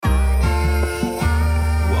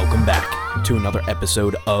Welcome back to another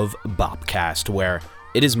episode of Bopcast, where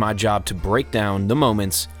it is my job to break down the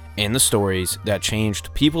moments and the stories that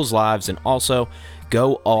changed people's lives and also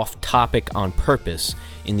go off topic on purpose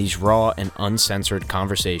in these raw and uncensored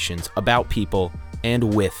conversations about people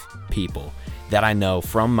and with people that I know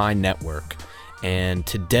from my network. And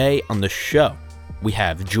today on the show, we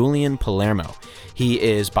have Julian Palermo. He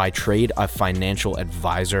is by trade a financial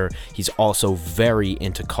advisor. He's also very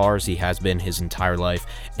into cars. He has been his entire life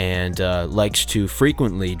and likes to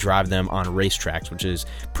frequently drive them on racetracks, which is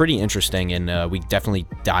pretty interesting. And we definitely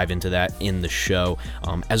dive into that in the show,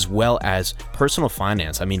 as well as personal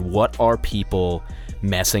finance. I mean, what are people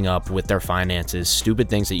messing up with their finances? Stupid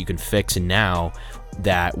things that you can fix now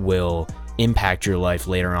that will impact your life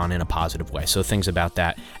later on in a positive way. So things about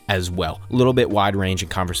that as well. A little bit wide-ranging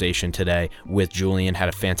conversation today with Julian. Had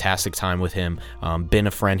a fantastic time with him. Been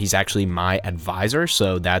a friend. He's actually my advisor,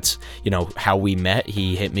 so that's how we met.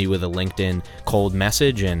 He hit me with a LinkedIn cold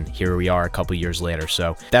message, and here we are a couple years later.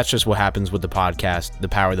 So that's just what happens with the podcast, the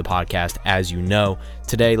power of the podcast, as you know.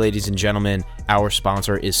 Today, ladies and gentlemen, our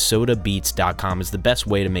sponsor is SodaBeats.com. It's the best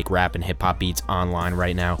way to make rap and hip-hop beats online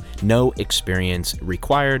right now. No experience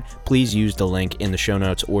required. Please use the link in the show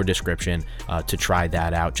notes or description to try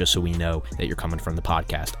that out, just so we know that you're coming from the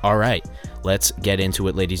podcast. All right, let's get into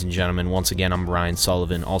it, ladies and gentlemen. Once again, I'm Ryan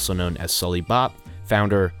Sullivan, also known as Sully Bop,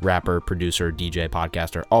 founder, rapper, producer, DJ,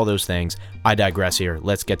 podcaster, all those things. I digress here.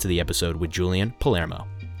 Let's get to the episode with Julian Palermo.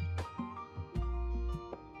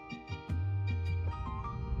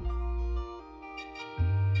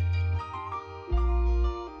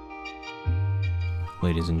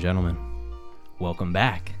 Ladies and gentlemen, welcome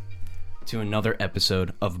back to another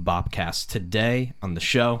episode of Bopcast. Today on the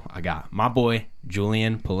show, I got my boy,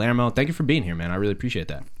 Julian Palermo. Thank you for being here, man. I really appreciate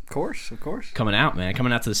that. Of course. Coming out, man.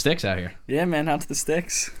 Coming out to the sticks out here. Yeah, man, out to the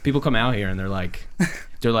sticks. People come out here and they're like,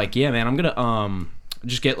 yeah, man, I'm gonna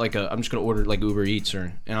just get I'm just gonna order like Uber Eats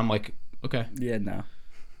and I'm like, okay. Yeah, no.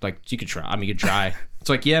 Like, you could try. I mean, you could try. It's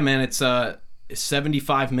like, yeah, man, it's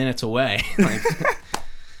 75 minutes away. Like,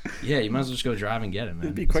 yeah, you might as well just go drive and get it, man.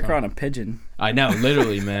 It'd be quicker on a pigeon. I know,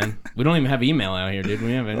 literally, man. We don't even have email out here, dude.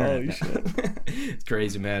 We have internet. Oh, shit. It's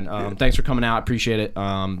crazy, man. Thanks for coming out. I appreciate it.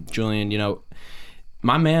 Julian,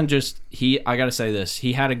 my man I gotta say this.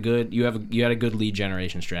 You had a good lead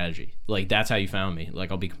generation strategy. Like, that's how you found me. Like,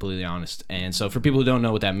 I'll be completely honest. And so for people who don't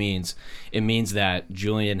know what that means, it means that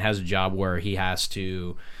Julian has a job where he has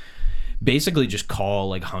to basically just call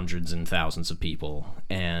like hundreds and thousands of people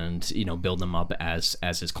and build them up as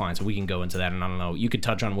his clients. And we can go into that, and I don't know, you could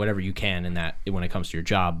touch on whatever you can in that when it comes to your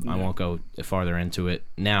job. Yeah. I won't go farther into it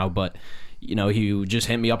now, but he just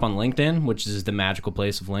hit me up on LinkedIn, which is the magical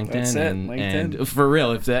place of LinkedIn. That's it, LinkedIn. And for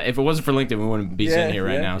real, if it wasn't for LinkedIn, we wouldn't be sitting here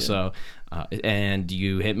right now. Yeah. So and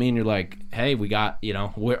you hit me and you're like, hey, we got,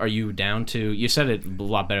 where are you down to? You said it a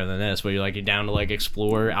lot better than this, but you're like, you're down to like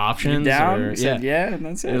explore options. You're down? Yeah, and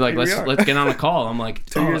that's it. You're like, let's get on a call. I'm like,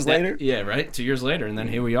 2 years later? Yeah, right? 2 years later. And then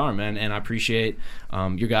here we are, man. And I appreciate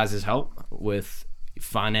your guys' help with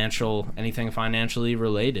anything financially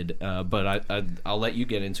related. But I'll let you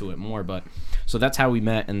get into it more. But so that's how we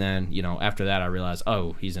met. And then, after that, I realized,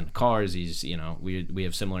 oh, he's into cars. He's, we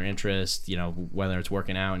have similar interests, whether it's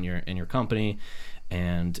working out in your company.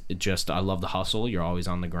 And I love the hustle. You're always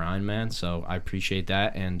on the grind, man. So I appreciate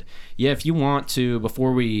that. And yeah, if you want to,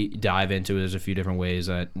 before we dive into it, there's a few different ways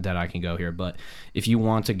that I can go here. But if you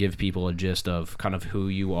want to give people a gist of kind of who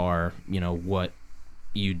you are, what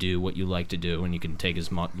you do, what you like to do, and you can take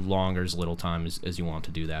as long or as little time as you want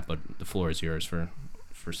to do that. But the floor is yours for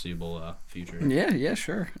foreseeable future. Yeah,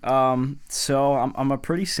 sure. So I'm a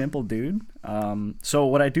pretty simple dude. So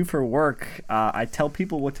what I do for work, I tell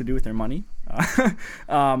people what to do with their money.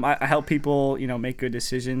 I help people, make good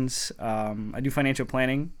decisions. I do financial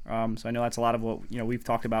planning. So I know that's a lot of what, we've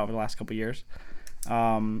talked about over the last couple of years.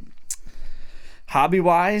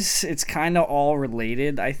 Hobby-wise, it's kind of all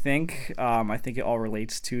related, I think. I think it all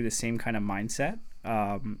relates to the same kind of mindset.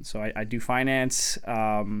 So I do finance,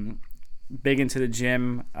 big into the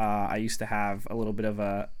gym. I used to have a little bit of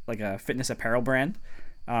a fitness apparel brand,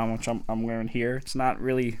 which I'm wearing here. It's not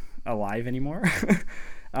really alive anymore.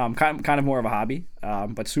 Kind of more of a hobby,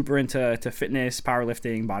 but super into fitness,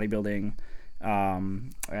 powerlifting, bodybuilding,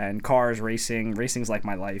 and cars, racing. Racing's like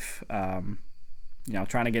my life.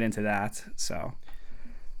 Trying to get into that. So,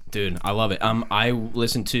 dude, I love it. I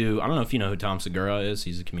listen to, I don't know if you know who Tom Segura is.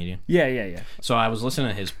 He's a comedian. Yeah. So I was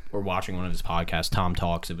listening to watching one of his podcasts, Tom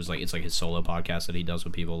Talks. It's like his solo podcast that he does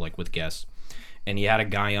with people, like with guests. And he had a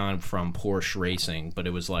guy on from Porsche Racing, but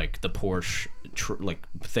it was like the Porsche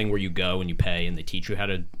thing where you go and you pay and they teach you how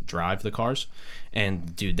to drive the cars.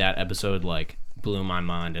 And dude, that episode like blew my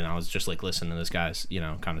mind, and I was just like listening to this guy's, you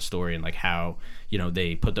know, kind of story and like how, you know,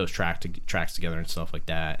 they put those tracks together and stuff like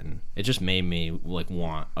that, and it just made me like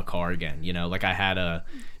want a car again, you know. Like I had a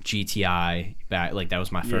GTI back, like that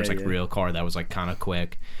was my first real car that was like kind of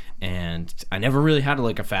quick, and I never really had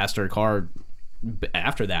like a faster car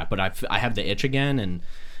after that, but I have the itch again,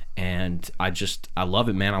 and I love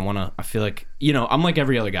it, man. I feel like, you know, I'm like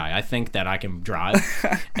every other guy. I think that I can drive.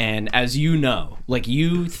 And as you know, like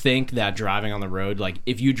you think that driving on the road, like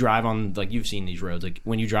if you drive on, like you've seen these roads, like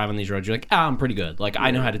when you drive on these roads, you're like, I'm pretty good. Like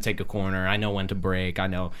I know how to take a corner. I know when to brake. I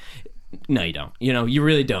know. No, you don't. You know, you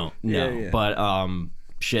really don't. No. Yeah. But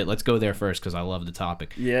shit, let's go there first because I love the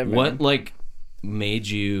topic. Yeah, man. What like made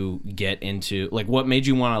you get into, like what made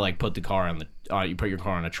you want to like put the car on the you put your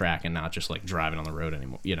car on a track and not just like driving on the road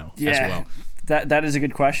anymore, you know, as well? That is a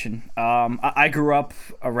good question. I grew up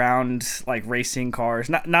around like racing cars,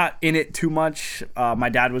 not in it too much. My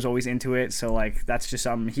dad was always into it, so like that's just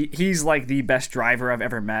he's like the best driver I've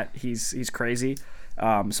ever met. He's crazy.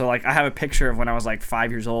 So like I have a picture of when I was like 5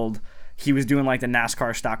 years old. He was doing like the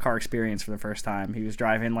NASCAR stock car experience for the first time. He was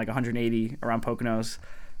driving like 180 around Poconos.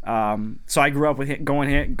 So I grew up with him,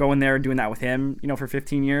 going there, doing that with him, you know, for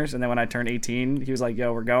 15 years. And then when I turned 18, he was like,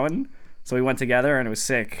 yo, we're going. So we went together and it was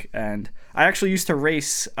sick. And I actually used to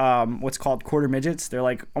race, what's called quarter midgets. They're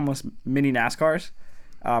like almost mini NASCARs.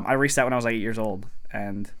 I raced that when I was like 8 years old,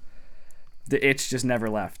 and the itch just never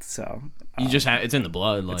left. So you just it's in the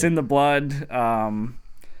blood. Like. It's in the blood.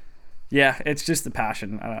 Yeah, it's just the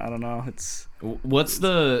passion. I don't know. What's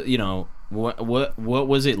the, you know, what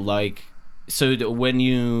was it like? So when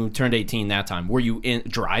you turned 18 that time, were you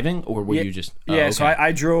driving or were you just... yeah, okay. So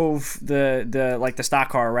I drove the like the stock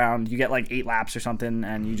car around. You get like 8 laps or something,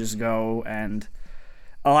 and you just go. And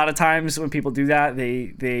a lot of times when people do that,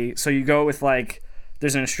 so you go with like,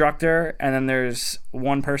 there's an instructor and then there's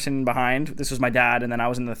one person behind. This was my dad, and then I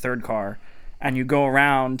was in the third car. And you go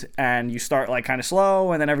around and you start like kind of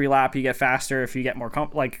slow, and then every lap you get faster if you get more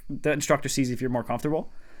like the instructor sees if you're more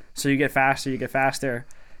comfortable. So you get faster.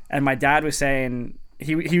 And my dad was saying,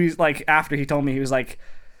 he was like, after he told me, he was like,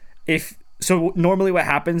 so normally what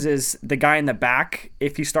happens is the guy in the back,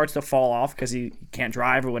 if he starts to fall off because he can't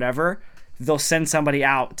drive or whatever, they'll send somebody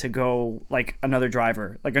out to go, like another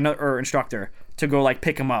driver, like another instructor, to go like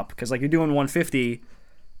pick him up, because like you're doing 150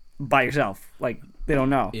 by yourself, like they don't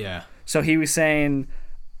know. Yeah. So he was saying,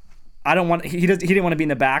 he didn't want to be in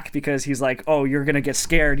the back because he's like, oh, you're gonna get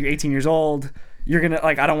scared. You're 18 years old. You're gonna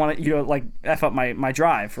like, I don't want you to like F up my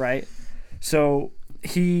drive, right? So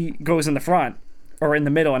he goes in the front or in the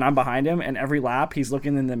middle, and I'm behind him. And every lap he's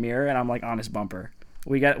looking in the mirror, and I'm like on his bumper.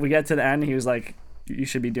 We get to the end. He was like, you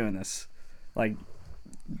should be doing this. Like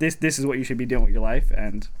this is what you should be doing with your life.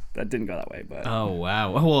 And that didn't go that way. But oh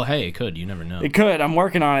wow. Well, hey, it could. You never know. It could. I'm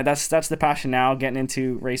working on it. That's the passion now. Getting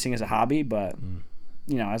into racing as a hobby, but.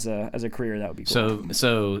 You know, as a career, that would be cool.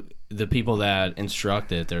 So the people that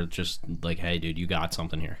instruct it, they're just like, hey, dude, you got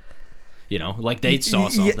something here. You know, like they saw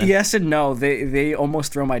something. Yes and no. They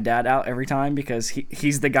almost throw my dad out every time because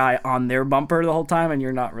he's the guy on their bumper the whole time, and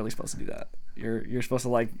you're not really supposed to do that. You're supposed to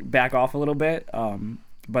like back off a little bit.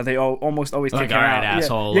 But they almost always like, kick him all right, out.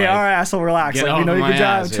 asshole. Yeah, all right, asshole, relax. Like, you know, you can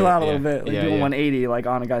drive, chill out a little bit. Like doing 180 like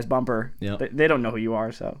on a guy's bumper. Yep. They don't know who you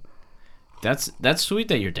are, so. That's sweet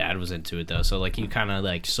that your dad was into it though. So like you kind of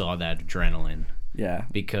like saw that adrenaline. Yeah.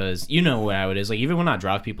 Because you know how it is. Like even when I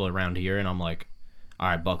drive people around here and I'm like, all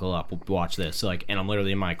right, buckle up, watch this. Like, and I'm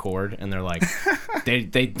literally in my Accord, and they're like,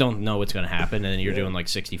 they don't know what's gonna happen, and then you're doing like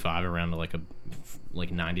 65 around like a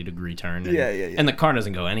 90-degree turn. And, and the car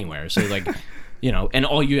doesn't go anywhere. So like, you know, and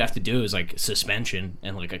all you have to do is like suspension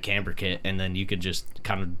and like a camber kit, and then you could just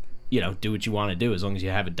kind of, you know, do what you want to do as long as you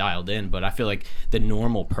have it dialed in. But I feel like the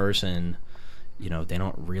normal person, you know, they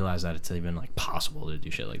don't realize that it's even like possible to do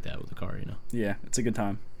shit like that with a car, you know? Yeah, it's a good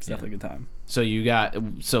time. It's definitely a good time.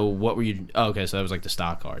 So what were you, okay, so that was like the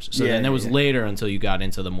stock cars. So then it was later until you got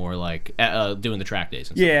into the more like doing the track days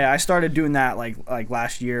and stuff. Yeah, I started doing that like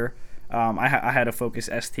last year. I had a Focus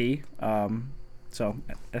ST. So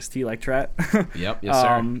ST like Tret. Yep, yes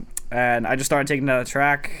sir. And I just started taking it to the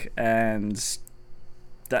track, and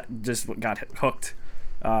that just got hooked.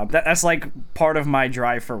 That's like part of my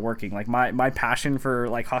drive for working. Like my passion for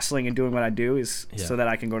like hustling and doing what I do is so that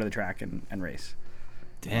I can go to the track and race.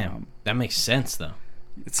 Damn, that makes sense though.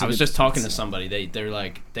 I was just talking to somebody. They're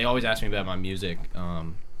like, they always ask me about my music,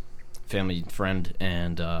 family friend,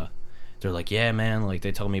 and they're like, yeah, man, like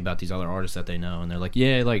they tell me about these other artists that they know, and they're like,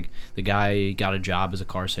 yeah, like the guy got a job as a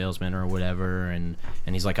car salesman or whatever, and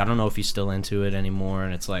he's like, I don't know if he's still into it anymore.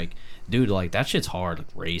 And it's like, dude, like that shit's hard. Like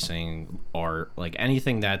racing, art, like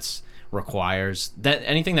anything that's requires that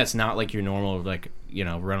anything that's not like your normal like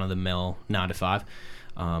run of the mill 9 to 5.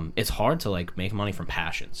 It's hard to like make money from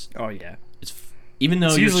passions. Oh yeah. Even though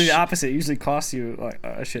it's usually the opposite. It usually costs you like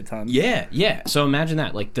a shit ton. Yeah. So imagine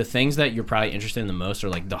that. Like the things that you're probably interested in the most are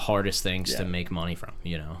like the hardest things to make money from.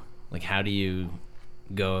 Like how do you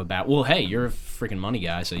go about? Well, hey, you're a freaking money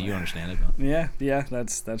guy, so you understand it. But. Yeah.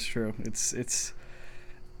 That's true.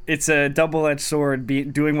 It's a double-edged sword.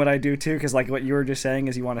 Doing what I do too, because like what you were just saying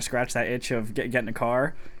is you want to scratch that itch of getting a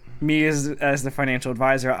car. Me as the financial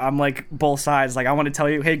advisor, I'm like both sides. Like I want to tell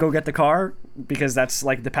you, hey, go get the car because that's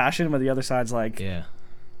like the passion, but the other side's like,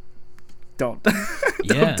 don't do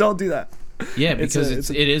that. Yeah,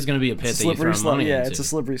 because it is going to be a pit that you throw money into. Yeah, it's a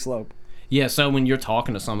slippery slope. Yeah, so when you're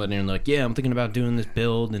talking to somebody and they're like, yeah, I'm thinking about doing this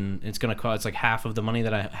build and it's going to cost like half of the money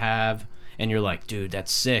that I have. And you're like, dude,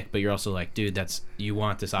 that's sick. But you're also like, dude, you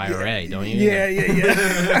want this IRA, don't you?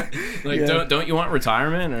 Yeah. Like, don't you want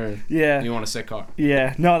retirement or you want a sick car?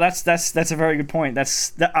 Yeah. No, that's a very good point.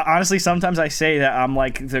 Honestly, sometimes I say that I'm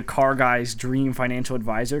like the car guy's dream financial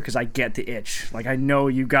advisor because I get the itch. Like, I know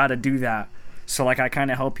you got to do that. So, like, I kind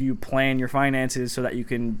of help you plan your finances so that you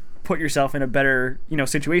can put yourself in a better,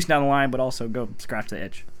 situation down the line, but also go scratch the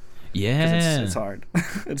itch. Yeah, it's hard.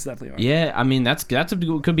 It's definitely hard. Yeah, I mean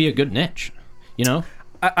could be a good niche,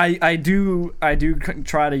 I do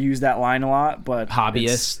try to use that line a lot, but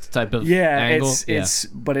hobbyist type of angle.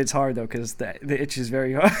 But it's hard though because the itch is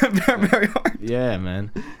very hard, very hard. Yeah, man.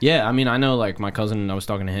 Yeah, I mean I know like my cousin. I was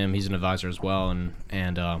talking to him. He's an advisor as well,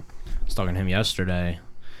 and I was talking to him yesterday,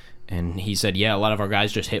 and he said, yeah, a lot of our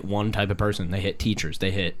guys just hit one type of person. They hit teachers,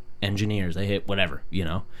 they hit engineers, they hit whatever,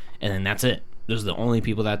 and then that's it. Those are the only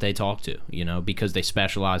people that they talk to, because they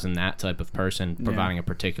specialize in that type of person, providing a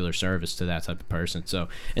particular service to that type of person. So,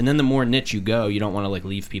 and then the more niche you go, you don't want to like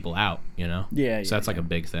leave people out, Yeah. So that's like a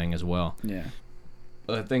big thing as well. Yeah.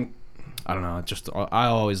 But I think, I don't know, I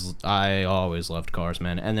always loved cars,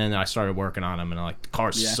 man. And then I started working on them, and like the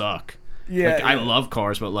cars suck. Yeah. Like, I love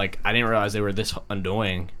cars, but like I didn't realize they were this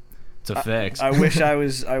annoying to fix. I wish I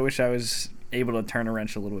was able to turn a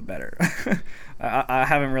wrench a little bit better. I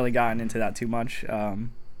haven't really gotten into that too much,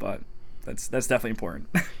 but that's definitely important.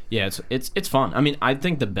 Yeah, it's fun. I mean, I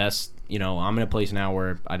think the best, I'm in a place now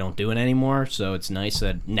where I don't do it anymore, so it's nice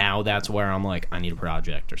that now that's where I'm like, I need a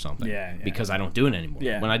project or something. Yeah. Because I don't do it anymore.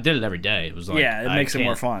 Yeah. When I did it every day, it was like, it makes it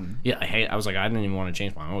more fun. Yeah, I was like, I didn't even want to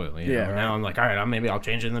change my oil. Right. Now I'm like, all right, maybe I'll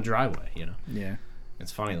change it in the driveway. Yeah.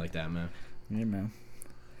 It's funny like that, man. Yeah, man.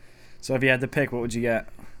 So if you had to pick, what would you get?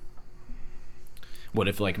 What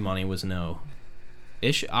if like money was no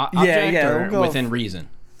object or we'll within reason?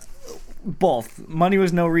 Both. Money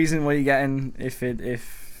was no reason. What are you getting? If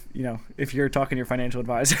you're talking to your financial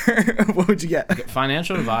advisor, what would you get? Okay,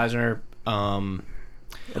 financial advisor. A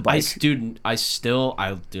bike?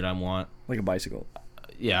 I want like a bicycle.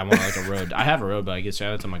 Yeah, I want like a road. I have a road bike.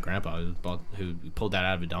 Shout out to my grandpa who pulled that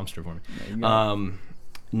out of a dumpster for me.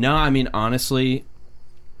 No, I mean honestly,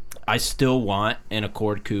 I still want an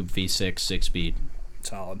Accord Coupe V6 6-speed.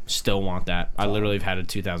 Solid. Still want that. Solid. I literally have had a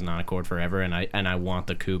 2009 Accord forever, and I want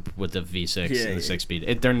the coupe with the V6 and the 6-speed.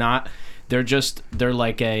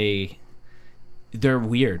 They're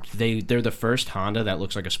weird. They're the first Honda that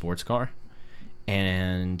looks like a sports car,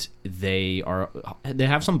 and they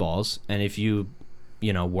have some balls. And if you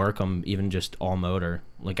work them, even just all motor,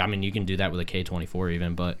 like I mean, you can do that with a K24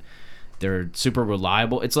 even, but they're super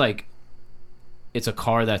reliable. It's like it's a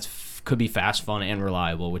car that's could be fast, fun, and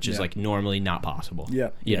reliable, which is like normally not possible.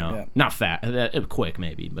 Not fast, quick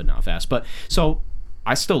maybe, but not fast. But so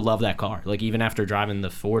I still love that car. Like even after driving the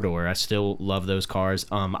 4-door, I still love those cars.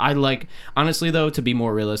 I like honestly though, to be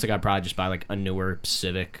more realistic, I'd probably just buy like a newer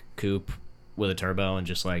Civic coupe with a turbo and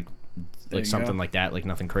just like something like that, like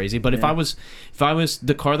nothing crazy. But if I was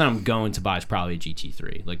the car that I'm going to buy is probably a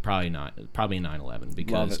GT3, like probably 911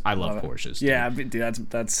 because I love Porsches. Dude. Yeah,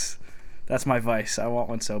 dude, that's my vice. I want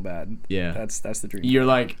one so bad. Yeah. That's the dream. You're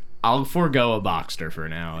like, I'll forego a Boxster for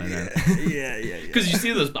now. And then yeah. Because you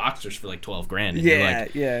see those Boxsters for like $12,000. And you're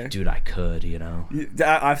like, dude, I could,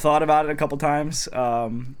 I've thought about it a couple times,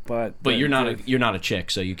 but you're not a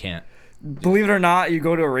chick, so you can't. Believe it or not, you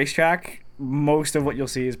go to a racetrack, most of what you'll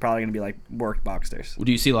see is probably going to be like worked Boxsters. Well,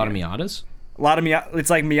 do you see a lot of Miatas? A lot of it's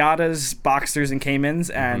like Miatas, Boxsters, and Caymans,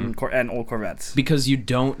 and old Corvettes. Because you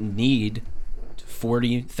don't need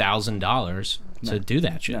 $40,000 to do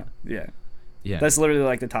that shit. No. Yeah. That's literally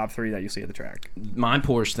like the top 3 that you see at the track. My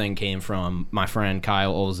Porsche thing came from my friend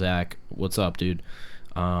Kyle Olzak. What's up, dude?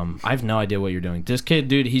 I have no idea what you're doing. This kid,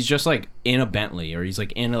 dude, he's just like in a Bentley, or he's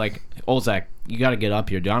like in like Olzak. You got to get up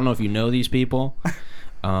here, dude. I don't know if you know these people.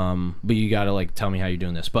 But you gotta like tell me how you're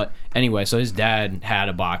doing this. But anyway, so his dad had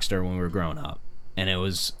a Boxster when we were growing up, and it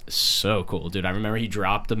was so cool, dude. I remember he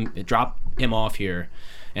dropped him off here,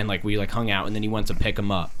 and like we like hung out, and then he went to pick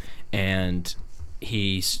him up, and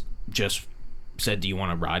he just said, "Do you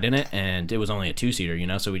want to ride in it?" And it was only a 2-seater, you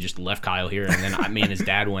know. So we just left Kyle here, and then me and his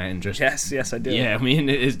dad went and just yes, I did. Yeah, me and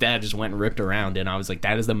his dad just went and ripped around, and I was like,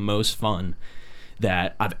 that is the most fun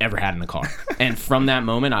that I've ever had in a car. And from that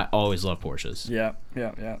moment, I always loved Porsches. Yeah.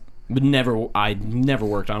 But I never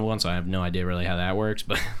worked on one, so I have no idea really how that works.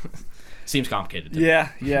 But seems complicated. Yeah.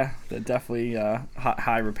 They're definitely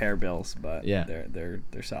high repair bills, but yeah, they're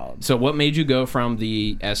solid. So what made you go from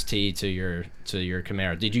the ST to your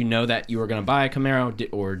Camaro? Did you know that you were gonna buy a Camaro,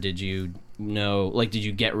 or did you know, like, did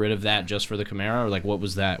you get rid of that just for the Camaro, or like what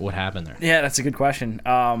was that? What happened there? Yeah, that's a good question.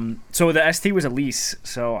 So the ST was a lease,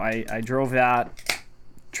 so I drove that,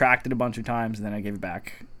 tracked it a bunch of times, and then I gave it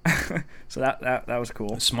back. So that was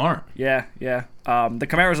cool. Smart. Yeah. The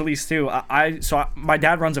Camaro's a lease too. My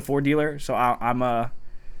dad runs a Ford dealer, so I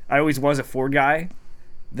always was a Ford guy.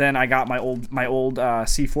 Then I got my old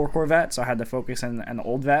C4 Corvette, so I had the Focus and the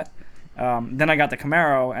old Vet. Then I got the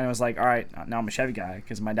Camaro, and it was like, all right, now I'm a Chevy guy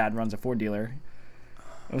because my dad runs a Ford dealer.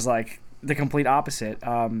 It was like the complete opposite.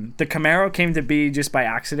 The Camaro came to be just by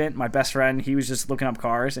accident. My best friend, he was just looking up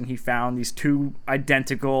cars, and he found these 2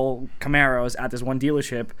 identical Camaros at this one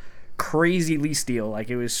dealership. Crazy lease deal. Like,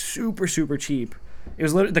 it was super, super cheap. It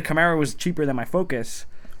was the Camaro was cheaper than my Focus.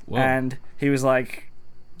 Whoa. And he was like,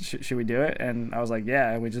 should we do it? And I was like,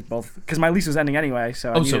 yeah. We just both, because my lease was ending anyway.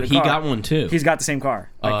 So so he got one too. He's got the same car.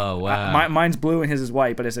 Like, oh wow. Mine's blue and his is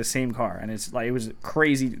white, but it's the same car, and it's like, it was a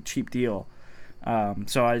crazy cheap deal.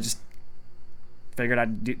 So I just figured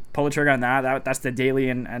I'd pull the trigger on that. That's the daily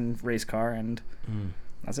and race car, and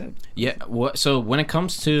that's it. Yeah. So when it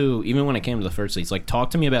comes to, even when it came to the first lease, like,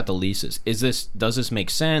 talk to me about the leases. Does this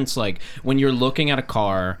make sense? Like, when you're looking at a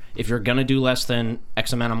car, if you're gonna do less than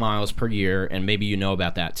X amount of miles per year, and maybe you know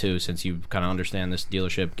about that too, since you kind of understand this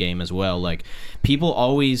dealership game as well. Like, people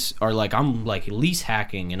always are like, I'm like lease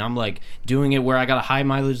hacking, and I'm like doing it where I got a high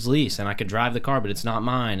mileage lease, and I could drive the car, but it's not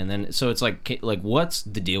mine. And then so it's like what's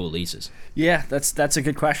the deal with leases? Yeah, that's a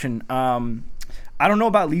good question. I don't know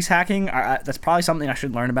about lease hacking. That's probably something I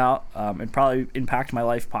should learn about. It probably impact my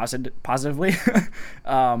life positively. You're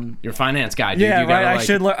a finance guy, dude. Yeah, you gotta, right.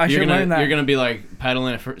 like, I should learn that. You're gonna be like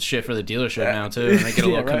peddling shit for the dealership now too, and they get a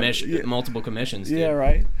little commission, multiple commissions. Dude. Yeah,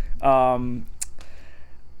 right.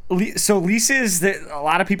 So leases, a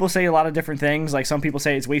lot of people say a lot of different things. Like, some people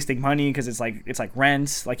say it's wasting money because it's like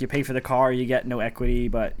rent. Like, you pay for the car, you get no equity,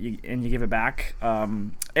 but you give it back.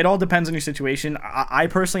 It all depends on your situation. I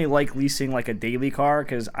personally like leasing like a daily car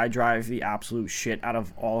because I drive the absolute shit out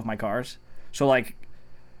of all of my cars. So like,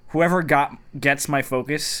 whoever gets my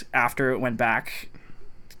Focus after it went back,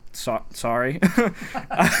 sorry.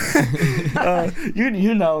 You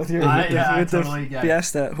know, with the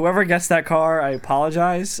Fiesta, whoever gets that car, I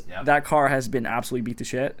apologize. Yep. That car has been absolutely beat to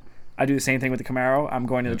shit. I do the same thing with the Camaro. I'm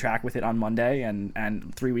going to the track with it on Monday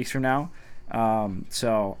and 3 weeks from now.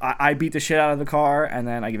 So I beat the shit out of the car, and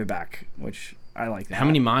then I give it back, which I like that. How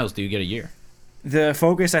many miles do you get a year? The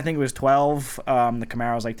Focus, I think it was 12. The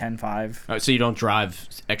Camaro was like 10.5. Oh, so you don't drive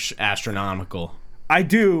astronomical. I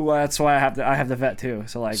do. That's why I have the Vet too.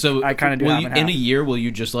 So like, I kind of do. In a year, will you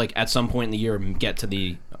just like at some point in the year get to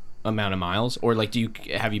the amount of miles, or like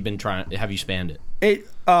have you spanned it?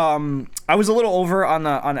 I was a little over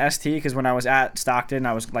on ST because when I was at Stockton,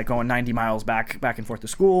 I was like going 90 miles back and forth to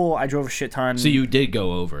school. I drove a shit ton. So you did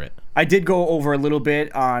go over it. I did go over a little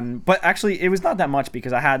bit but actually it was not that much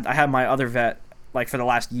because I had my other Vet like for the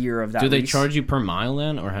last year of that. Do they lease. Charge you per mile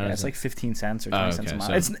then, or how? Yeah, it's like 15 cents or 20 cents a mile.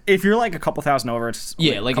 So It's if you're like a couple thousand over, it's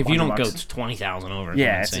like if you don't go 20,000 over,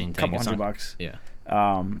 it's a couple $100. Yeah.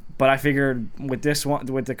 But I figured with this one,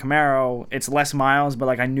 with the Camaro, it's less miles, but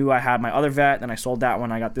like I knew I had my other Vet, then I sold that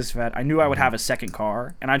one, I got this Vet. I knew I would have a second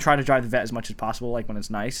car, and I try to drive the Vet as much as possible, like when it's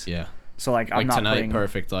nice. Yeah. So like I'm not tonight, putting,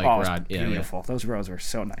 perfect like ride. Yeah, beautiful. Yeah. Those roads were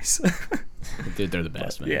so nice. Dude, they're the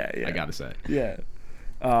best, man. Yeah. I gotta say. Yeah.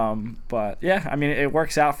 But yeah, I mean, it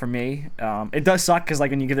works out for me. It does suck because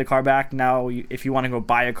like when you give the car back now, if you want to go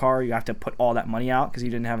buy a car, you have to put all that money out because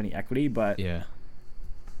you didn't have any equity. But yeah,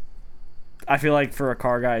 I feel like for a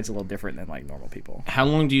car guy, it's a little different than like normal people. How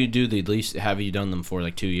long do you do the lease? Have you done them for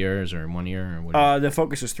like 2 years or 1 year or whatever? The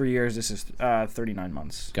Focus is 3 years. This is 39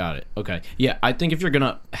 months. Got it. Okay. Yeah, I think if you're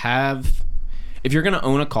gonna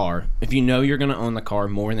own a car, if you know you're gonna own the car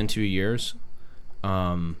more than 2 years,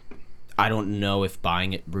 I don't know if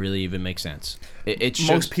buying it really even makes sense.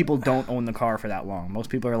 Most people don't own the car for that long.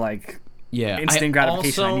 Most people are like, yeah, instant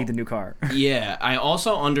gratification. I need the new car. Yeah, I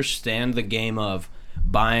also understand the game of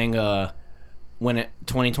buying a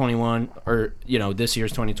 2021, or this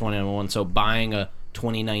year's 2021, so buying a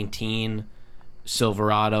 2019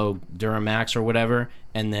 Silverado Duramax or whatever,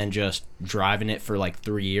 and then just driving it for like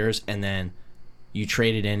 3 years, and then you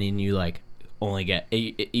trade it in and you like only get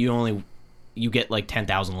you get like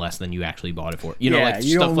 10,000 less than you actually bought it for. You stuff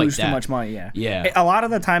don't like lose that. too much money. Yeah. A lot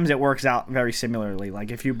of the times it works out very similarly.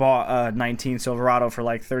 Like if you bought a 19 Silverado for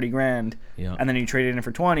like 30 grand, and then you traded it in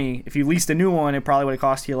for 20, if you leased a new one, it probably would have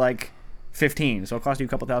cost you like 15. So it cost you a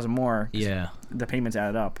couple thousand more. Yeah. The payments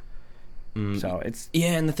added up. So it's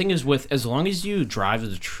and the thing is, as long as you drive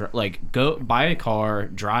go buy a car,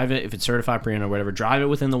 drive it if it's certified pre-owned or whatever, drive it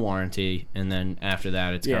within the warranty, and then after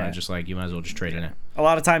that it's kind of just like you might as well just trade it in. A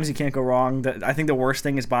lot of times you can't go wrong. I think the worst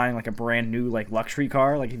thing is buying like a brand new like luxury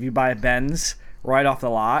car. Like if you buy a Benz right off the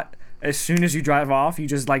lot, as soon as you drive off, you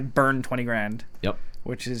just like burn 20 grand. Yep.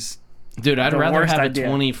 Which is Dude, I'd rather have idea. a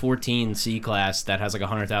 2014 C-Class that has like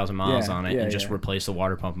 100,000 miles on it and just replace the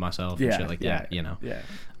water pump myself and shit like that,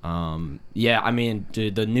 Yeah, I mean,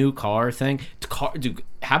 dude, the new car thing. Dude,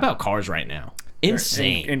 how about cars right now?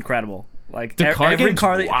 Insane. Incredible. Like every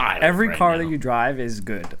car that you drive is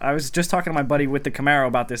good. I was just talking to my buddy with the Camaro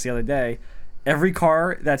about this the other day. Every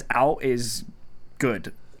car that's out is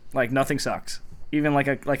good. Like nothing sucks. Even like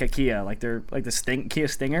a Kia, like the Kia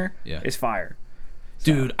Stinger is fire.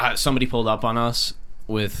 Dude, somebody pulled up on us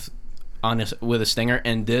with a Stinger,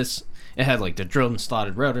 and it had like the drilled and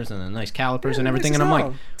slotted rotors and the nice calipers and everything, and I'm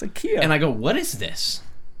like, it's a Kia. And I go, what is this?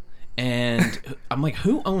 And I'm like,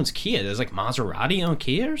 who owns Kia? Does like Maserati own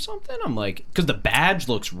Kia or something? I'm like, because the badge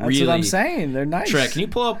looks really. That's what I'm saying. They're nice. Trek, can you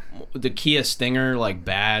pull up the Kia Stinger like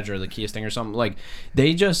badge or the Kia Stinger or something? Like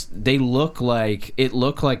they look like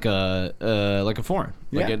a foreign.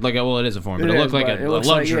 Well, it is a foreign, but it looked like a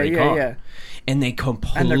luxury car. Yeah. And they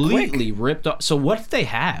completely ripped off. So what did they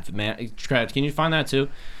have, man? Trek, can you find that too?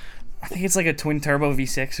 I think it's like a twin turbo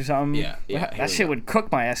V6 or something. Yeah. That shit would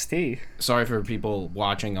cook my ST. Sorry for people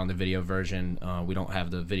watching on the video version. We don't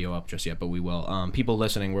have the video up just yet, but we will. People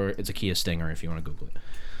listening, it's a Kia Stinger if you want to Google it.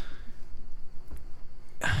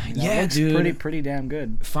 Yeah, dude. Pretty damn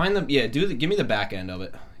good. Find them. Yeah, give me the back end of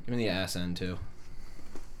it. Give me the ass end too.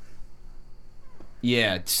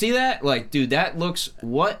 Yeah, see that? Like, dude, that looks.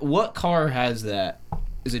 What car has that?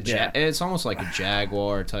 Is it? It's almost like a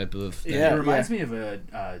Jaguar type of thing. Yeah, it reminds me of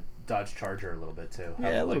a Dodge Charger a little bit too.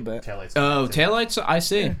 Yeah, a little bit. Taillights. Taillights. I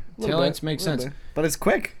see. Yeah, taillights make sense. But it's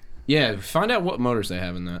quick. Yeah, find out what motors they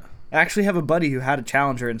have in that. I actually have a buddy who had a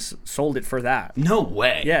Challenger and sold it for that. No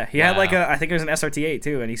way. Yeah, he had I think it was an SRT8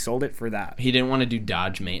 too, and he sold it for that. He didn't want to do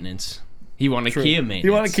Dodge maintenance. He wanted Kia maintenance. He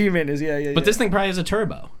wanted Kia maintenance, yeah. But this thing probably has a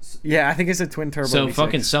turbo. Yeah, I think it's a twin turbo. So V6.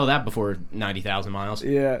 fucking sell that before 90,000 miles.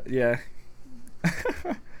 Yeah.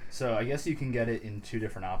 So I guess you can get it in two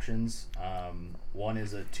different options. One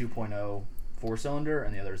is a 2.0 4-cylinder,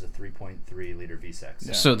 and the other is a 3.3 liter V6.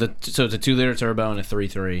 Yeah. So it's a 2-liter turbo and a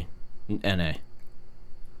 3.3 NA.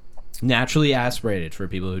 Naturally aspirated for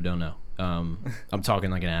people who don't know. I'm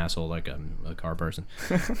talking like an asshole, like I'm a car person.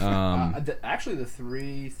 Actually, the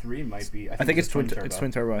 3.3 might be. I think it's twin turbo. It's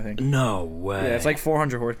twin turbo. I think. No way. Yeah, it's like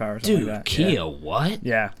 400 horsepower. Or something dude, like that. Kia, what?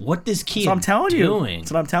 Yeah. What is Kia That's what I'm telling doing? You.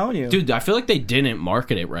 That's what I'm telling you. Dude, I feel like they didn't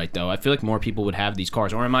market it right though. I feel like more people would have these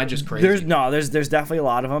cars, or am I just crazy? There's definitely a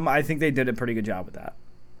lot of them. I think they did a pretty good job with that.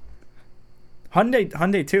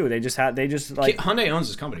 Hyundai too. They just like Hyundai owns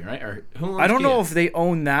this company, right? Or who owns I don't Kia? know if they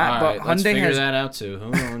own that, but let's Hyundai figure that out too.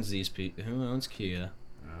 Who owns these people? Who owns Kia?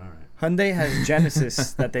 All right. Hyundai has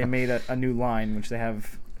Genesis that they made a new line, which they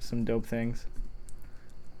have some dope things.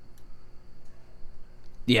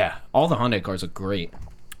 Yeah, all the Hyundai cars look great.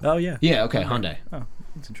 Oh yeah. Yeah. Okay, Hyundai. Oh,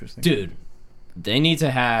 that's interesting. Dude, they need to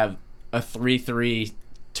have a 3.3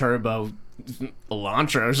 turbo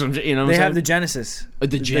Elantra or something. You know, what they I'm have saying? the Genesis.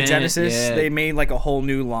 The Genesis. Yeah. They made like a whole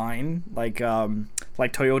new line, like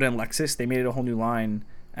Toyota and Lexus. They made it a whole new line,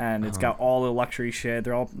 and it's got all the luxury shit.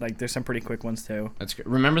 They're all like, there's some pretty quick ones too. That's great.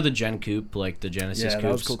 Remember the Gen Coupe, like the Genesis Coupes?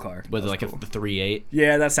 That was a cool car. With like the 3.8.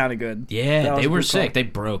 Yeah, that sounded good. Yeah, they were sick. They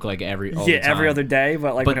broke like all the time. Every other day,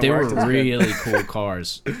 but like. But when they it worked, were really cool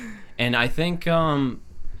cars, and I think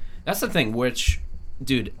that's the thing. Which,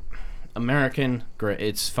 dude. American, great,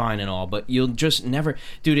 it's fine and all, but you'll just never,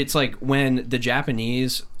 dude. It's like when the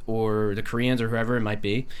Japanese or the Koreans or whoever it might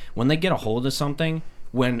be, when they get a hold of something,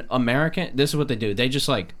 when American, this is what they do. They just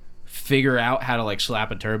like figure out how to like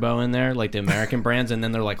slap a turbo in there, like the American brands, and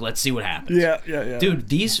then they're like, let's see what happens. Yeah. Dude,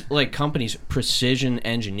 these like companies precision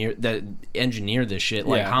engineer this shit.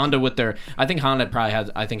 Like Honda with their, I think Honda probably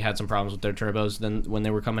had some problems with their turbos then when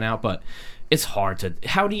they were coming out, but it's hard to.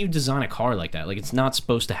 How do you design a car like that? Like, it's not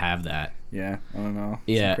supposed to have that. Yeah, I don't know.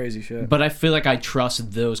 Yeah, Some crazy shit. But I feel like I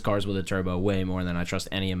trust those cars with a turbo way more than I trust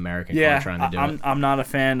any American car trying to do it. I'm not a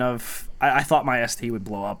fan of. I thought my ST would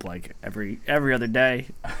blow up like every other day,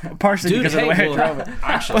 partially because of the way I drove it.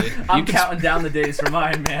 Actually, I'm counting down the days for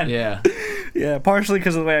mine, man. Yeah. Yeah, partially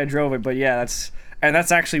because of the way I drove it, but yeah,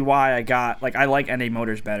 that's actually why I got I like NA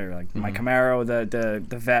motors better. Like my Camaro,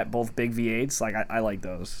 the Vet, both big V8s. Like I like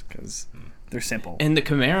those because they're simple. And the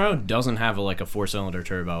Camaro doesn't have a 4-cylinder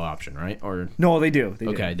turbo option, right? Or No, they do. They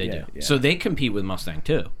do. Yeah. So they compete with Mustang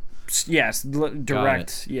too. Yes,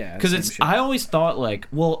 direct. Yeah, Because same shit. I always thought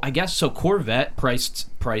I guess so. Corvette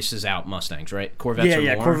prices out Mustangs, right? Corvettes are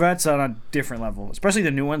more. Corvettes on a different level, especially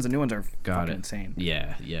the new ones. The new ones are fucking insane.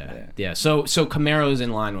 Yeah. So Camaro's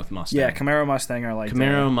in line with Mustang. Yeah, Camaro, Mustang are like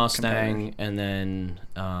Camaro, Mustang, and then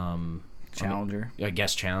Challenger. I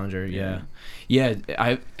guess Challenger. Yeah.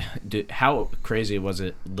 How crazy was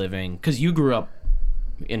it living? Because you grew up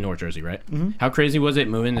in North Jersey, right? Mm-hmm. How crazy was it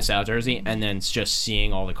moving to South Jersey and then just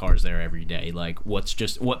seeing all the cars there every day? Like, what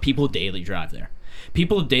people daily drive there?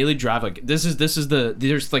 People daily drive there's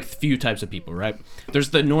few types of people, right?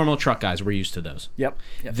 There's the normal truck guys. We're used to those. Yep.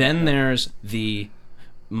 Then there's the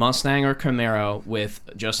Mustang or Camaro with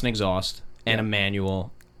just an exhaust and a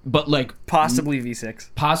manual, but possibly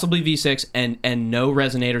V6, and no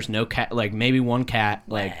resonators, no cat, maybe one cat,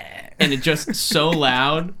 and it's just so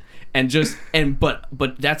loud. But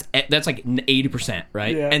that's 80%,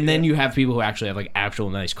 right? Yeah, and then you have people who actually have actual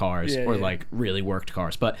nice cars really worked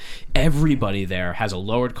cars. But everybody there has a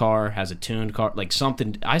lowered car, has a tuned car,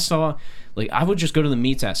 something. I saw, I would just go to the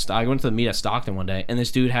meets I went to the meet at Stockton one day, and this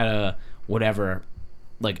dude had a whatever,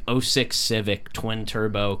 06 Civic twin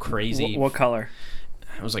turbo crazy. What color?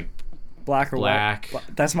 It was black or black.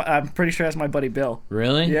 White? I'm pretty sure that's my buddy Bill.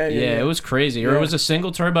 Really? Yeah. It was crazy. Or it was a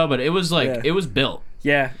single turbo, but it was it was built.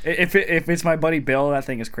 Yeah, if it's my buddy Bill, that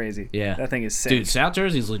thing is crazy. Yeah, that thing is sick. Dude, South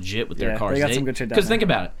Jersey's legit with their cars. They got some good shit down there. Because think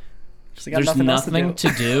about it. There's nothing to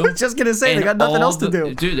do. I was just gonna say they got nothing else to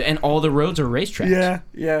do, dude. And all the roads are racetracks.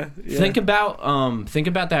 Yeah. Think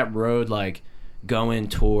about that road going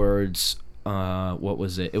towards what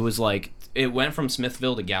was it? It was it went from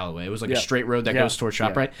Smithville to Galloway. It was a straight road that goes towards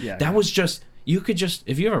ShopRite. That was just. You could just,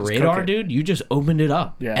 if you have a radar, dude, you just opened it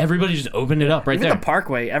up. Yeah. Everybody just opened it up right Even there. The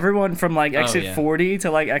Parkway, everyone from exit 40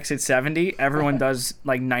 to exit 70, everyone does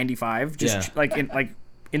 95, just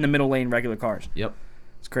in the middle lane, regular cars. Yep.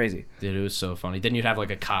 It's crazy. Dude, it was so funny. Then you'd have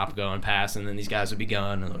a cop going past, and then these guys would be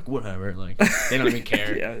going, and whatever. They don't even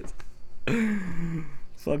care.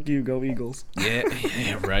 Fuck you, go Eagles.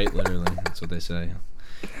 Yeah, right, literally. That's what they say.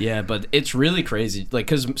 Yeah, but it's really crazy.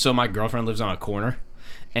 So my girlfriend lives on a corner.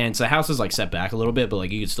 And so the house is set back a little bit, but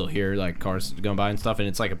you can still hear cars going by and stuff, and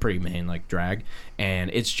it's a pretty main drag, and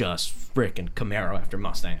it's just freaking Camaro after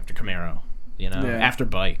Mustang after Camaro, after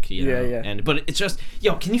bike, Yeah. And but it's just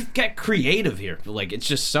can you get creative here? It's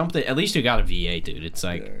just something. At least you got a V8, dude. It's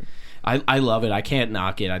I love it. I can't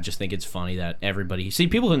knock it. I just think it's funny that everybody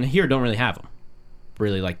people in here don't really have them,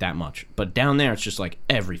 really that much, but down there it's just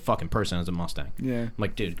every fucking person has a Mustang. Yeah.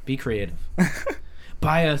 I'm dude, be creative.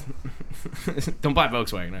 Don't buy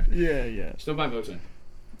Volkswagen. Right? Yeah. Just don't buy Volkswagen.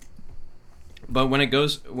 But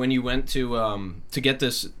when you went to get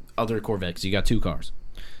this other Corvette, because you got two cars.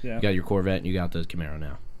 Yeah. You got your Corvette and you got the Camaro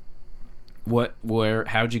now.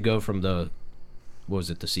 How'd you go from the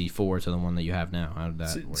C4 to the one that you have now? How did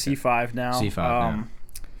that work? C5 now. C5 now.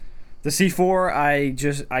 The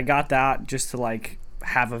C4, I got that just to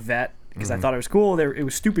have a Vet because I thought it was cool. It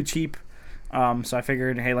was stupid cheap. So I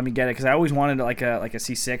figured, hey, let me get it because I always wanted a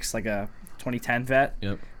C6, a 2010 Vet.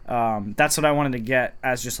 Yep. That's what I wanted to get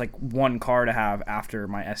as just one car to have after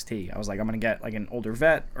my ST. I was I'm gonna get an older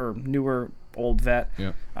Vet or newer old Vet,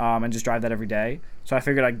 yep. And just drive that every day. So I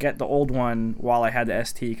figured I'd get the old one while I had the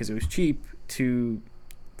ST because it was cheap to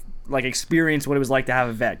experience what it was like to have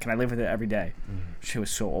a Vet. Can I live with it every day? She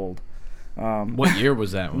was so old. What year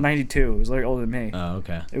was that one? 92. It was literally older than me. Oh,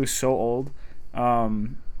 okay. It was so old.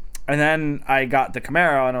 And then I got the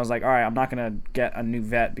Camaro, and I was all right, I'm not going to get a new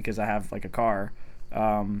Vet because I have, a car.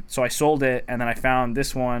 So I sold it, and then I found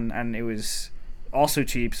this one, and it was also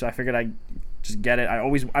cheap, so I figured I'd just get it. I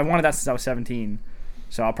wanted that since I was 17,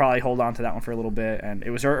 so I'll probably hold on to that one for a little bit. And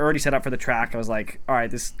it was already set up for the track. I was all right,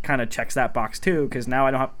 this kind of checks that box, too, because now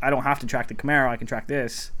I don't have to track the Camaro. I can track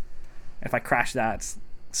this. If I crash that, it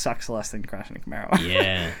sucks less than crashing a Camaro.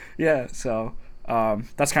 Yeah. Yeah, so...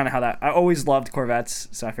 that's kind of how that. I always loved Corvettes,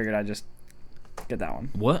 so I figured I'd just get that one.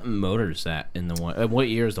 What motor is that in the one? What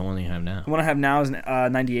year is the one you have now? The one I have now is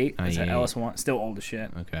 98. It's an 98. LS1, still old as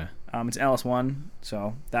shit. Okay. It's an LS1,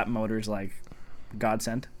 so that motor is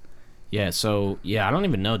godsend. Yeah, so I don't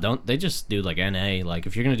even know. Don't they just do like NA? Like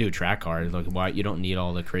if you're gonna do a track car, like why you don't need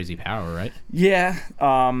all the crazy power, right? Yeah,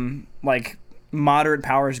 like moderate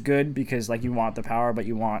power is good because like you want the power, but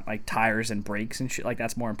you want like tires and brakes and shit. Like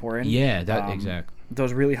that's more important. Yeah, that exactly.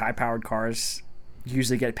 Those really high powered cars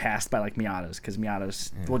usually get passed by like Miatas because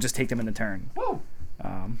Miatas will just take them in the turn. Whoa.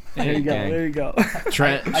 There you go. There you go.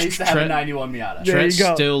 Trent, I used to have a 91 Miata. There Trent you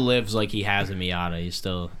go. still lives like he has a Miata. He's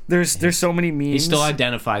still There's so many memes. he still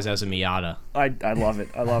identifies as a Miata. I love it.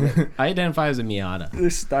 I love it. I identify as a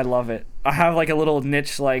Miata. I love it. I have like a little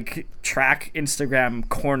niche like track Instagram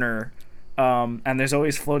corner, and there's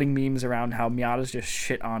always floating memes around how Miatas just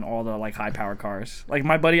shit on all the like high power cars. Like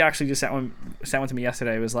my buddy actually just sent one to me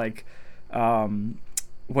yesterday. It was like,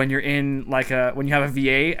 when you're in like when you have a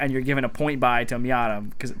V8 and you're giving a point buy to a Miata,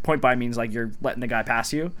 because point buy means like you're letting the guy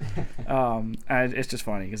pass you, and it's just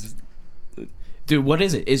funny because. Dude, what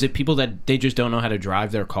is it? Is it people that they just don't know how to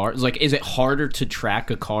drive their cars? Like, is it harder to track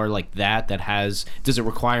a car like that has... Does it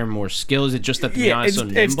require more skill? Is it just that the Miata is so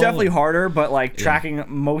nimble? It's definitely harder, but, like, tracking,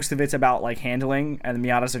 most of it's about, like, handling, and the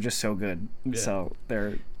Miatas are just so good. Yeah. So,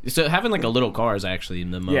 they're... So, having, like, a little car is actually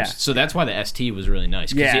the most... Yeah. So, that's why the ST was really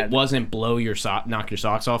nice. Because Yeah. it wasn't knock your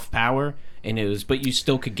socks off power, and it was... But you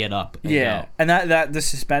still could get up and Yeah, go. and that the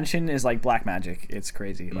suspension is, like, black magic. It's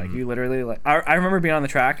crazy. Like, you literally, like... I remember being on the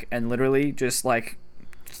track and literally just, like...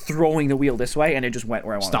 throwing the wheel this way and it just went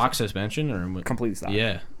where I wanted. Stock suspension or Complete stock.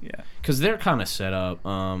 Yeah, yeah. Because they're kind of set up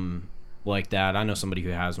like that. I know somebody who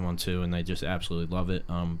has one too, and they just absolutely love it.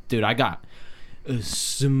 Dude, I got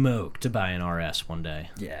smoked by an RS one day.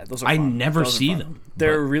 Yeah, those are. I fun. never Those are see fun. them.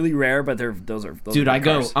 They're really rare, but those are. Dude, are I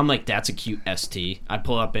go. cars. I'm like, that's a cute ST. I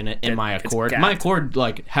pull up in it in my It's Accord. gapped. My Accord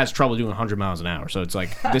like has trouble doing 100 miles an hour, so it's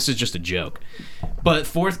like this is just a joke. But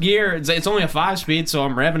fourth gear, it's only a 5-speed, so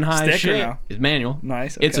I'm revving high as Stick or shit. no? It's manual.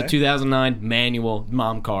 Nice. It's a okay. 2009 manual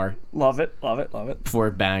mom car. Love it. Love it. Love it. For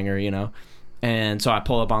a banger, you know. And so I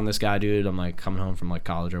pull up on this guy, dude. I'm like coming home from like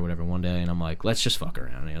college or whatever one day, and I'm like, let's just fuck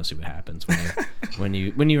around, you know, see what happens when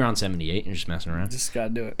you're on 78 and you're just messing around. Just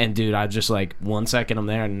gotta do it. And dude, I just like 1 second I'm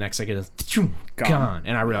there, and the next second it's gone.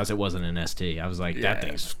 And I realized it wasn't an ST. I was like, that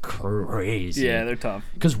thing's crazy. Yeah, they're tough.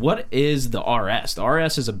 Because what is the RS? The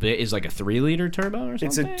RS is like a 3-liter turbo or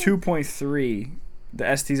something. It's a 2.3.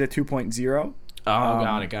 The ST's a 2.0. Oh,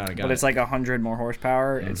 got it. But it's like 100 more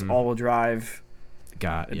horsepower. It's all-wheel drive.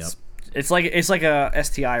 It's like a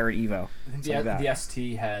STI or an Evo. I think Like the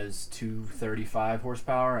ST has 235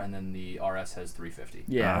 horsepower, and then the RS has 350.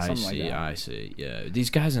 Yeah, something like that. I see. Yeah, these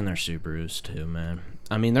guys in their Subarus too, man.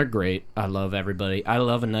 I mean, they're great. I love everybody. I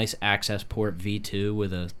love a nice access port V2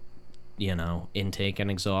 with a, intake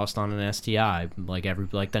and exhaust on an STI, like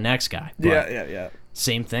the next guy. But Yeah.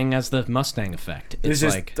 same thing as the Mustang effect. There's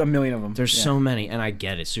It's just like a million of them. there's so many, and I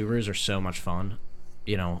get it. Subarus are so much fun,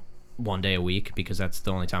 one day a week because that's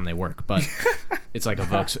the only time they work. But it's like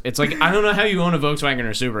it's like I don't know how you own a Volkswagen or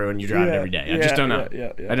a Subaru and you drive it every day. I just don't know.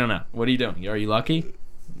 Yeah. I don't know. What are you doing? Are you lucky?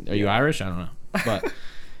 Are you Irish? I don't know.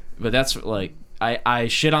 But that's like I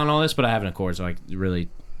shit on all this, but I have an Accord, so I really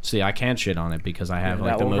see I can't shit on it because I have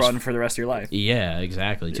like that the will most run for the rest of your life. Yeah,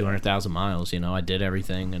 exactly. 200,000 miles. I did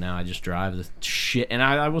everything, and now I just drive the shit. And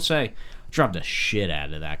I will say, I drove the shit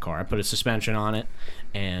out of that car. I put a suspension on it,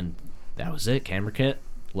 and that was it. Camber kit.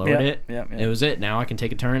 Lowered it. Yeah. It was it. Now I can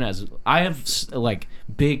take a turn I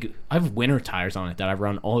have winter tires on it that I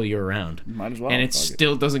run all year round. Might as well. And it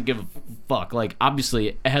still doesn't give a fuck. Like, obviously,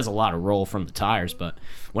 it has a lot of roll from the tires, but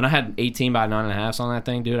when I had 18 by 9.5s on that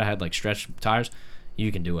thing, dude, I had like stretched tires.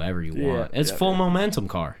 You can do whatever you want. It's full momentum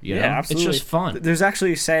car. You know? Absolutely. It's just fun. There's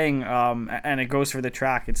actually a saying, and it goes for the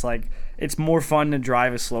track. It's like it's more fun to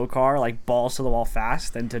drive a slow car, like balls to the wall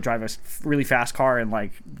fast, than to drive a really fast car and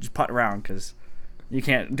like just putt around because you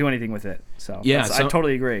can't do anything with it. So yeah, I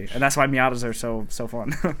totally agree, and that's why Miatas are so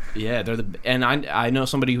fun. Yeah, and I know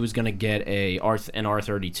somebody who's gonna get an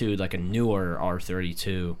R32, like a newer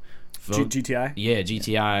R32. GTI. Yeah,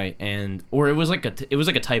 GTI, or it was like a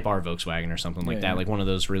Type R Volkswagen or something like that, like one of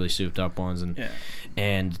those really souped up ones,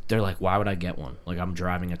 and they're like, why would I get one? Like, I'm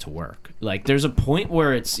driving it to work. Like, there's a point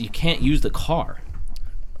where you can't use the car.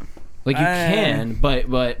 Like, you can, but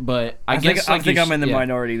I guess I think I'm in the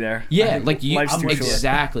minority there. Yeah, like life's too short.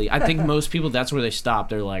 exactly. I think most people, that's where they stop.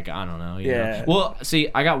 They're like, I don't know. You know? Well, see,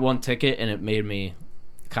 I got one ticket and it made me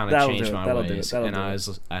kind of change my ways, and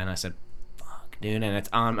I said, fuck, dude, and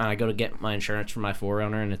and I go to get my insurance for my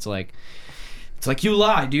 4Runner, and it's like you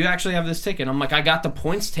lied. Do you actually have this ticket? I'm like, I got the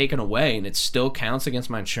points taken away, and it still counts against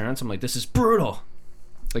my insurance. I'm like, this is brutal.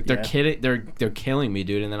 Like, they're kidding. They're killing me,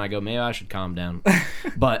 dude. And then I go, maybe I should calm down.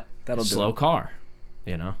 But slow car,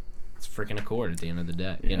 it's freaking Accord at the end of the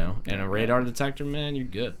day, and a radar detector, man, you're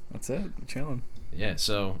good. That's it. Chilling. Yeah,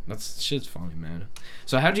 so that's shit's funny, man.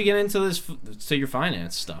 So how'd you get into this, to your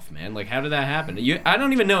finance stuff, man? Like, how did that happen? I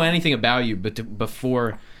don't even know anything about you, but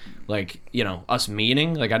before, like, you know, us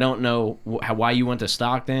meeting, like, I don't know why you went to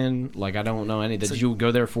Stockton. Like, I don't know any. Did you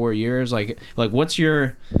go there 4 years? Like, what's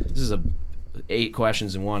your? This is 8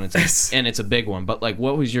 questions in one. And it's a big one. But like,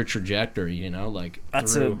 what was your trajectory? You know, like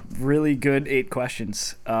that's a really good 8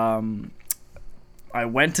 questions. I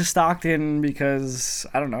went to Stockton because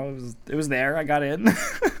I don't know. It was there. I got in.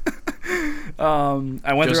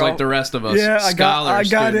 I went just there like the rest of us. Yeah, I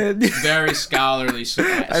got in. Very scholarly school.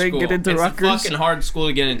 I didn't get into Rutgers. It's a fucking hard school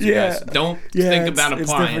to get into, guys. Don't think about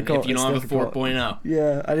applying if you don't have a 4.0.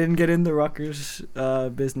 Yeah, I didn't get into Rutgers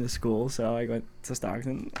business school, so I went to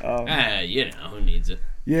Stockton. You know, who needs it?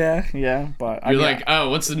 Yeah, but you're like,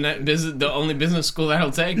 oh, what's the only business school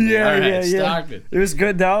that'll take me? Yeah, all right, yeah. Stockton. It was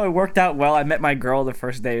good though. It worked out well. I met my girl the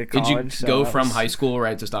first day of college. Did you go from high school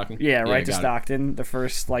right to Stockton? Yeah, right to Stockton. The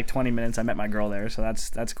first like 20 minutes, I met my girl there, so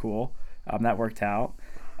that's cool. That worked out.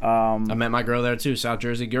 I met my girl there too. South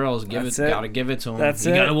Jersey girls, gotta give it to them. That's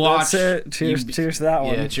you it. gotta watch. That's it. Cheers to that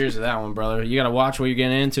one. Yeah, cheers to that one, brother. You gotta watch what you're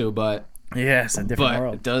getting into, but yeah, it's a different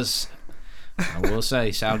world. It does. I will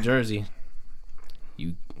say, South Jersey.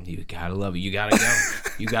 You gotta love it. You gotta go.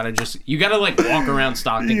 you gotta like walk around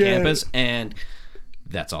Stockton campus, and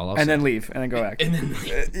that's all I'll say. And then leave, and then go back. And then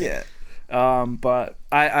leave. Yeah. But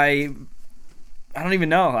I don't even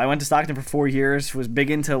know. I went to Stockton for 4 years. Was big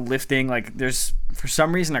into lifting. Like, there's for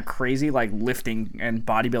some reason a crazy like lifting and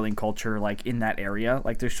bodybuilding culture like in that area.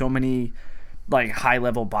 Like, there's so many like high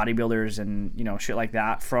level bodybuilders and you know shit like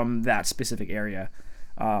that from that specific area.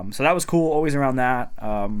 So that was cool. Always around that.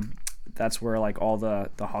 That's where like all the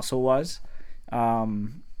hustle was.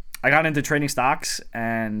 I got into trading stocks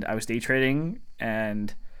and I was day trading,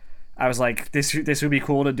 and I was like, this would be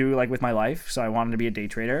cool to do like with my life. So I wanted to be a day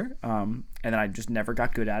trader. And then I just never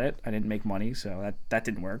got good at it. I didn't make money, so that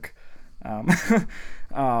didn't work. I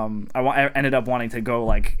ended up wanting to go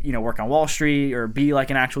like, you know, work on Wall Street or be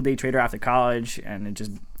like an actual day trader after college, and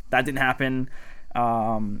that didn't happen.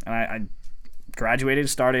 And I graduated,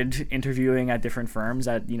 started interviewing at different firms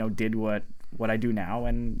that, you know, did what I do now,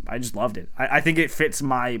 and I just loved it. I think it fits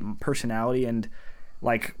my personality and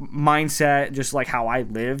like mindset, just like how I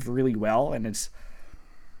live really well, and it's,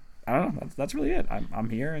 I don't know, that's really it. I'm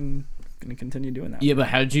here and gonna continue doing that. Yeah, but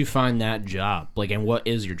how did you find that job? Like, and what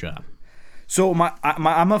is your job? So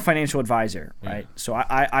I'm a financial advisor, right? Yeah. So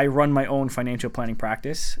I run my own financial planning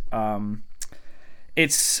practice.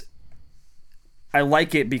 I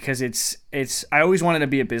like it because it's I always wanted to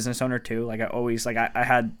be a business owner too. Like I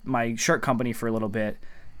had my shirt company for a little bit.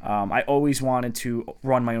 I always wanted to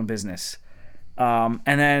run my own business. And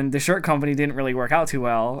then the shirt company didn't really work out too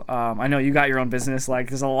well. I know you got your own business. Like,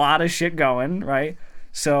 there's a lot of shit going, right?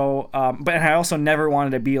 So, but I also never wanted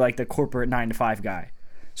to be like the corporate 9-to-5 guy.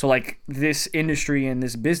 So like this industry and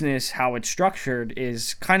this business, how it's structured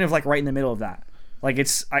is kind of like right in the middle of that. Like,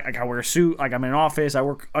 it's I wear a suit, like I'm in an office, I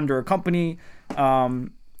work under a company. So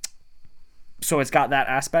it's got that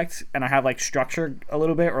aspect, and I have like structure a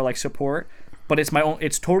little bit, or like support, but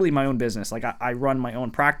it's totally my own business. Like I run my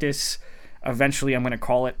own practice. Eventually I'm going to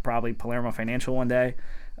call it probably Palermo Financial one day.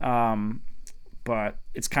 But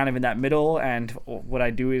it's kind of in that middle, and what I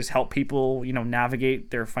do is help people, you know, navigate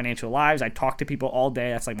their financial lives. I talk to people all day.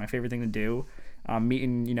 That's like my favorite thing to do.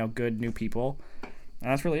 Meeting, you know, good new people.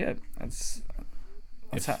 And that's really it. That's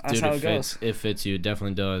how it goes. It fits you. It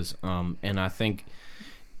definitely does. And I think,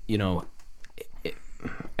 you know,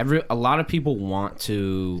 a lot of people want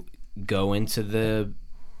to go into the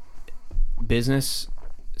business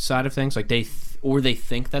side of things, like they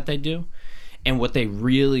think that they do, and what they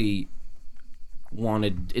really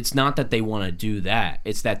wanted, it's not that they want to do that,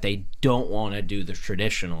 it's that they don't want to do the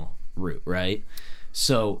traditional route, right?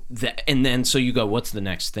 So so you go, what's the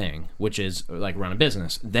next thing, which is like run a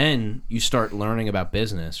business. Then you start learning about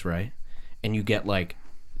business, right? And you get like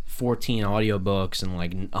 14 audiobooks and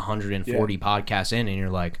like 140 podcasts in, and you're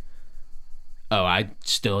like, oh, I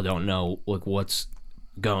still don't know like what's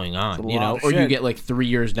going on, you know? Or you get like 3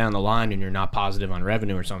 years down the line and you're not positive on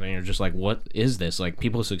revenue or something, and you're just like, what is this? Like,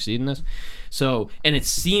 people succeed in this? So, and it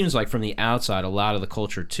seems like from the outside, a lot of the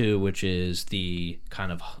culture too, which is the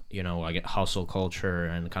kind of, you know, I get hustle culture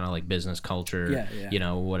and kind of like business culture, you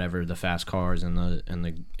know, whatever, the fast cars and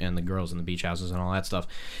the girls and the beach houses and all that stuff,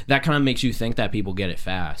 that kind of makes you think that people get it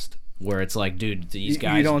fast. Where it's like, dude, these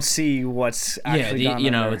guys, you don't see what's actually you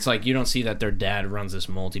know, it's like you don't see that their dad runs this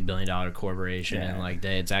multi-billion-dollar corporation, and like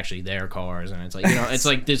it's actually their cars, and it's like, you know, it's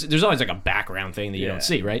like there's always like a background thing that you don't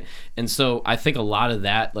see, right? And so I think a lot of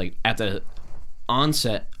that, like at the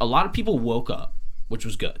onset, a lot of people woke up, which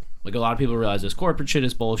was good. Like a lot of people realize this corporate shit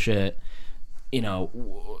is bullshit. You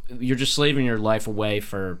know, you're just slaving your life away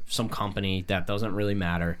for some company that doesn't really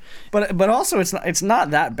matter. But also it's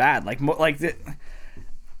not that bad. Like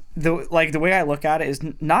the way I look at it is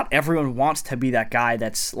not everyone wants to be that guy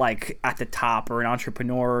that's like at the top or an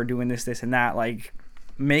entrepreneur or doing this and that, like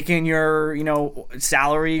making your, you know,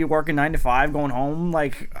 salary, working 9 to 5, going home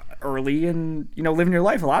like early and, you know, living your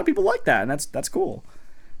life. A lot of people like that, and that's cool.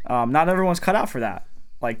 Not everyone's cut out for that.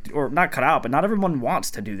 Like, or not cut out, but not everyone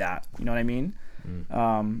wants to do that. You know what I mean?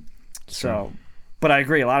 So, but I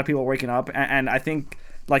agree. A lot of people are waking up, and I think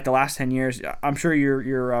like the last 10 years, I'm sure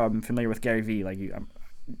you're familiar with Gary Vee. Like you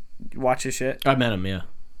watch his shit. I met him. Yeah.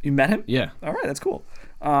 You met him? Yeah. All right, that's cool.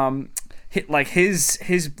 Like his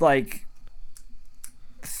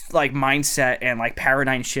like mindset and like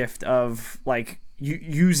paradigm shift of like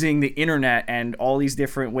using the internet and all these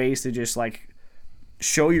different ways to just like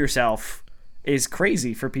show yourself is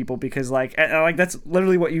crazy for people, because like that's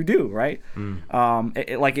literally what you do, right?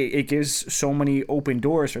 It gives so many open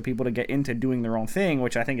doors for people to get into doing their own thing,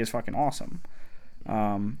 which I think is fucking awesome.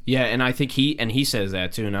 Yeah, and I think he says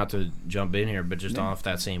that too, not to jump in here, but just off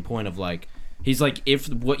that same point of like, he's like, if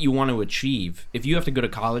what you want to achieve, if you have to go to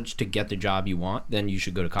college to get the job you want, then you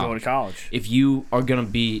should go to college. Go to college. If you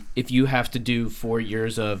have to do 4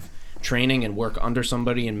 years of training and work under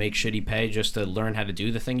somebody and make shitty pay just to learn how to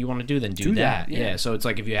do the thing you want to do, then do that. Yeah. So it's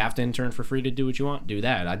like, if you have to intern for free to do what you want, do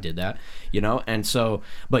that. I did that, you know? And so,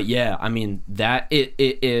 but yeah, I mean, that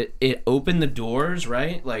it opened the doors,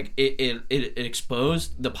 right? Like it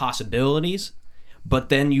exposed the possibilities, but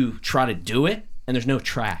then you try to do it and there's no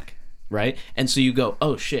track. Right, and so you go,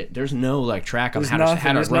 oh shit, there's no like track on how to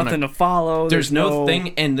run. There's nothing to follow. There's no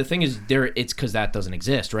thing, and the thing is, it's because that doesn't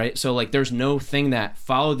exist, right? So like, there's no thing that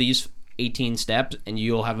follow these 18 steps and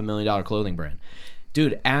you'll have $1 million clothing brand.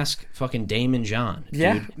 Dude, ask fucking Damon John.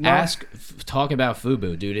 Yeah, dude. Talk about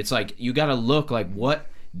FUBU, dude. It's like, you got to look like, what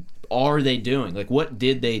are they doing? Like, what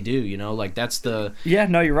did they do? You know, like that's the. Yeah,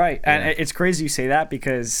 no, you're right, and it's crazy you say that,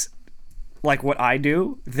 because like what I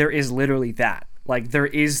do, there is literally that. Like, there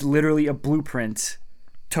is literally a blueprint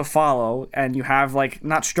to follow, and you have, like,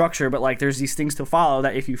 not structure, but, like, there's these things to follow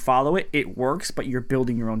that if you follow it, it works, but you're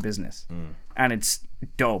building your own business. And it's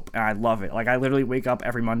dope, and I love it. Like, I literally wake up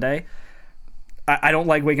every Monday. I don't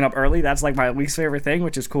like waking up early. That's, like, my least favorite thing,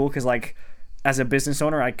 which is cool, because, like, as a business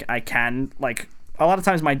owner, I can, like, a lot of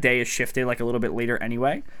times my day is shifted, like, a little bit later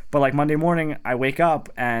anyway. But, like, Monday morning, I wake up,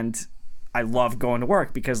 and I love going to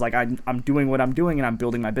work, because, like, I'm doing what I'm doing, and I'm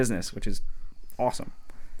building my business, which is awesome.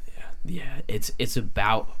 Yeah, it's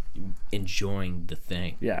about enjoying the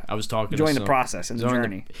thing. Yeah, I was talking enjoying the process and the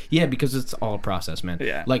journey. Because it's all a process, man.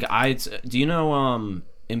 Yeah, like do you know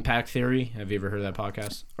Impact Theory? Have you ever heard of that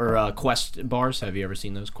podcast? Or Quest Bars? Have you ever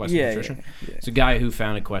seen those? Quest Nutrition. Yeah. It's a guy who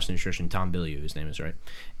founded Quest Nutrition, Tom Bilyeu, his name is, right?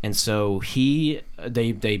 And so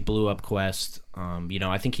they blew up Quest. You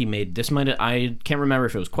know, I think he made this. I can't remember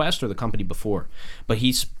if it was Quest or the company before, but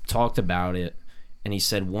he's talked about it, and he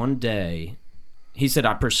said one day. He said,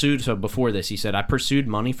 before this, he said, I pursued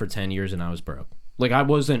money for 10 years and I was broke. Like, I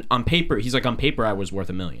wasn't, on paper, he's like, on paper, I was worth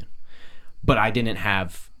 $1 million. But I didn't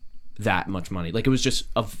have that much money. Like, it was just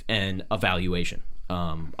an evaluation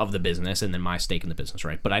of the business and then my stake in the business,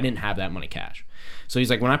 right? But I didn't have that money cash. So he's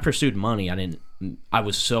like, when I pursued money, I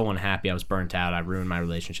was so unhappy. I was burnt out. I ruined my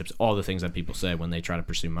relationships, all the things that people say when they try to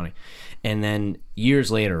pursue money. And then years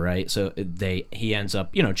later, right? So he ends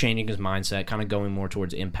up, you know, changing his mindset, kind of going more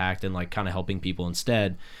towards impact and like kind of helping people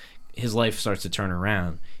instead. His life starts to turn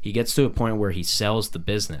around. He gets to a point where he sells the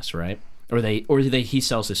business, right? He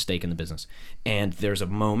sells his stake in the business. And there's a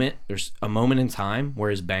moment in time where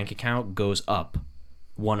his bank account goes up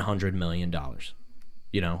 $100 million.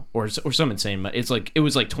 You know, or some insane, it's like, it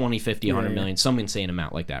was like 20, 50, 100 million, some insane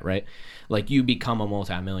amount like that, right? Like, you become a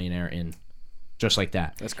multimillionaire in just like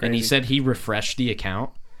that. That's crazy. And he said he refreshed the account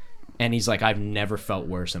and he's like, I've never felt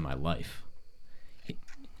worse in my life.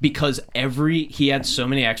 Because he had so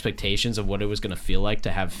many expectations of what it was going to feel like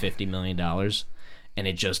to have $50 million, and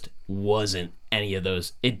it just wasn't any of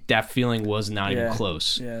those. That feeling was not even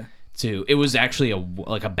close. Yeah. It was actually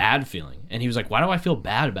a bad feeling, and he was like, why do I feel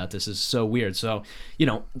bad about this? This is so weird. So, you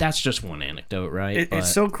know, that's just one anecdote, right?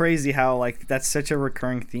 It's so crazy how, like, that's such a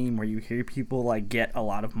recurring theme where you hear people like get a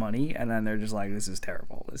lot of money and then they're just like, this is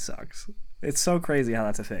terrible, this sucks. It's so crazy how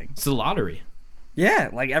that's a thing. It's the lottery. Yeah,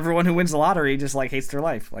 like everyone who wins the lottery just like hates their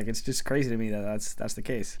life. Like, it's just crazy to me that that's the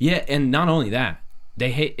case. Yeah, and not only that,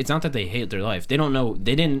 it's not that they hate their life. They don't know,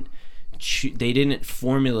 they didn't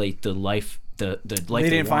formulate the life the life they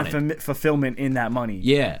didn't wanted. find fulfillment in that money.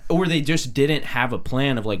 Yeah, or they just didn't have a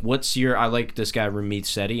plan of like, what's your? I like this guy Ramit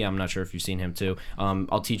Sethi. I'm not sure if you've seen him too.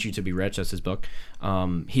 I'll Teach You to Be Rich. That's his book.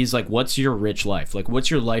 He's like, what's your rich life? Like, what's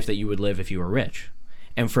your life that you would live if you were rich?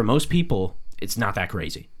 And for most people, it's not that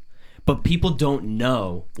crazy. But people don't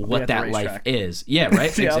know what that life is. Yeah,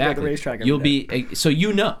 right? Yeah, exactly. I'll be at the racetrack every You'll day. be so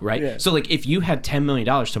you know, right? Yeah. So like if you had $10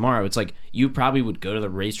 million tomorrow, it's like you probably would go to the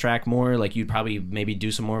racetrack more, like you'd probably maybe do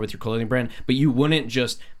some more with your clothing brand, but you wouldn't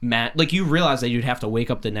just like you realize that you'd have to wake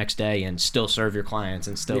up the next day and still serve your clients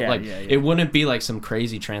and still it wouldn't be like some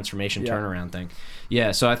crazy transformation turnaround thing.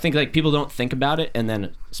 Yeah, so I think like people don't think about it, and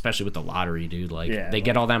then especially with the lottery, dude, like they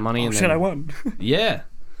get all that money and shit, then I won. yeah.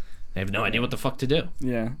 They have no idea what the fuck to do.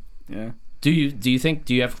 Yeah. Do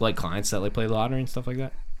you have like clients that like play the lottery and stuff like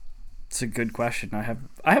that? It's a good question. I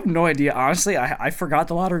have no idea. Honestly, I forgot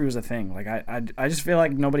the lottery was a thing. Like I just feel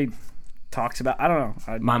like nobody talks about. I don't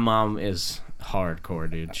know. My mom is hardcore,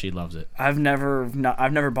 dude. She loves it. I've never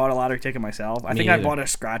bought a lottery ticket myself. I think I bought a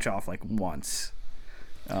scratch off like once.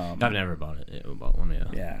 I've never bought it. I bought one.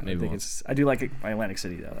 Yeah, maybe I think once. I do like Atlantic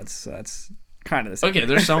City though. That's kind of the same. Okay,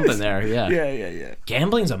 there's something there. Yeah. Yeah.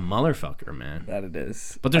 Gambling's a motherfucker, man. That it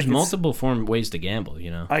is. But there's multiple ways to gamble,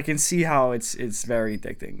 you know. I can see how it's very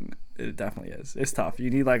addicting. It definitely is. It's tough. You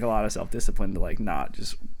need like a lot of self-discipline to like not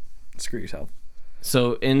just screw yourself.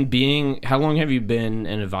 So how long have you been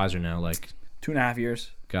an advisor now? Like 2.5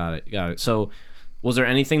 years. Got it. So was there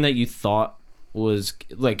anything that you thought was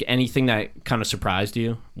like anything that kind of surprised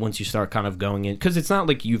you once you start kind of going in? Because it's not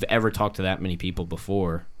like you've ever talked to that many people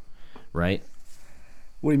before, right?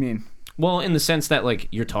 What do you mean? Well, in the sense that like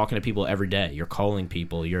you're talking to people every day, you're calling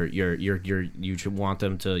people, you should want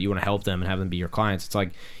them to, you want to help them and have them be your clients. It's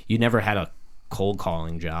like you never had a cold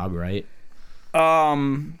calling job, right?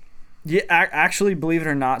 Yeah, actually, believe it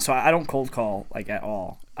or not, so I don't cold call like at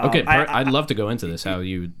all. Okay, I'd love to go into this. How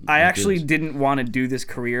you? I actually didn't want to do this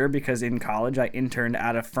career because in college I interned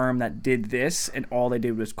at a firm that did this, and all they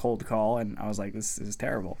did was cold call, and I was like, this is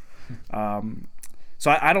terrible.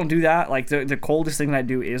 So I don't do that. Like the coldest thing that I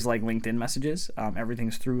do is like LinkedIn messages.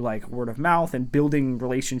 Everything's through like word of mouth and building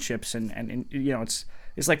relationships, and you know it's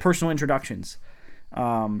like personal introductions.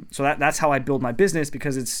 So that's how I build my business,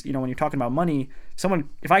 because it's, you know, when you're talking about money,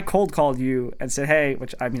 if I cold called you and said, hey,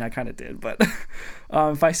 which I mean I kind of did, but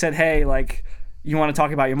if I said, hey, like you want to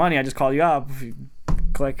talk about your money, I just call you up, if you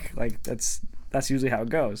click, like that's usually how it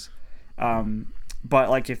goes. But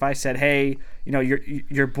like if I said, hey, you know,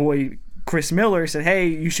 your boy Chris Miller said, hey,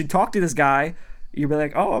 you should talk to this guy, you'd be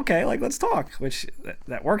like, oh, okay, like let's talk, which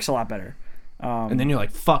that works a lot better. And then you're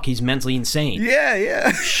like, fuck, he's mentally insane.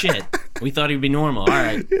 Yeah. Shit. We thought he'd be normal. All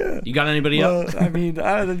right. Yeah. You got anybody else? I mean,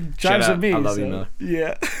 jives with me. I love so, you, Miller.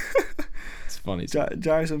 Yeah. It's funny.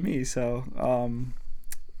 Jives with me. So,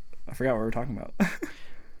 I forgot what we were talking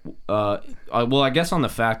about. Well, I guess on the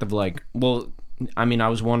fact of like, well, I mean, I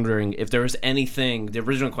was wondering if there was anything. The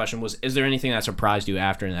original question was, is there anything that surprised you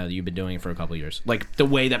after that you've been doing it for a couple of years, like the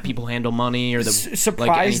way that people handle money or the surprised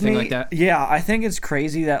like anything me like that? Yeah, I think it's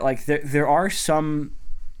crazy that like there are some,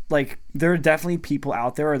 like there are definitely people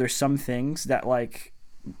out there, or there's some things that like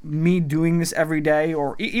me doing this every day,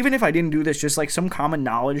 or even if I didn't do this, just like some common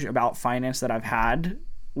knowledge about finance that I've had,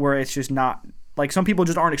 where it's just not like some people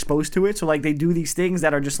just aren't exposed to it, so like they do these things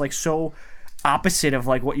that are just like so opposite of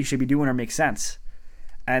like what you should be doing or make sense.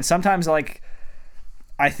 And sometimes like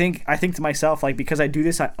I think to myself, like because I do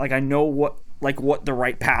this, I know what the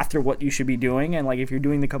right path or what you should be doing, and like if you're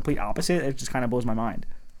doing the complete opposite, it just kind of blows my mind.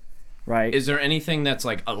 Right? Is there anything that's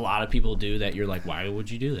like a lot of people do that you're like, why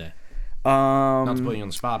would you do that? Not to put you on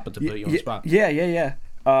the spot, but to put you on the spot. Yeah.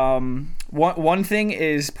 One thing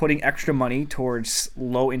is putting extra money towards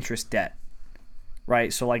low interest debt.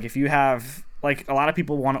 Right? So like if you have, like a lot of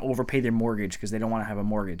people want to overpay their mortgage because they don't want to have a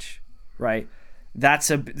mortgage, right?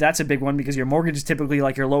 That's a big one, because your mortgage is typically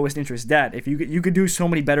like your lowest interest debt. If you could do so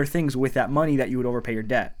many better things with that money that you would overpay your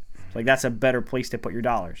debt. Like that's a better place to put your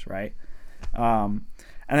dollars, right?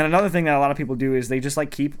 And then another thing that a lot of people do is they just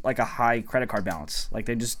like keep like a high credit card balance. Like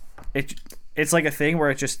they just it's like a thing where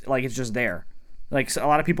it's just there. Like so a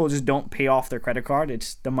lot of people just don't pay off their credit card.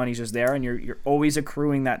 It's the money's just there, and you're always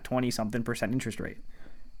accruing that 20-something% interest rate,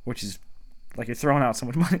 which is like you're throwing out so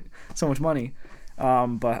much money.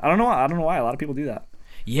 But I don't know why a lot of people do that.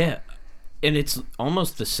 Yeah, and it's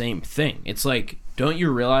almost the same thing. It's like, don't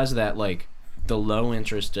you realize that like the low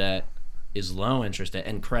interest debt is low interest debt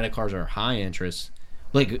and credit cards are high interest?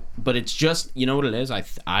 Like, but it's just, you know what it is? I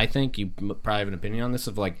think you probably have an opinion on this,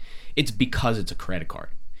 of like, it's because it's a credit card.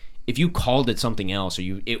 if you called it something else or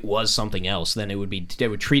it was something else, then they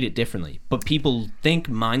would treat it differently. But people think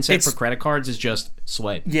mindset for credit cards is just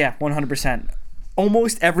swipe. Yeah, 100%.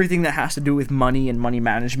 Almost everything that has to do with money and money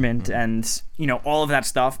management and, you know, all of that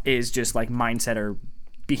stuff is just like mindset or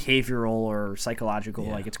behavioral or psychological.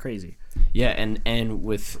 Like, it's crazy. Yeah, and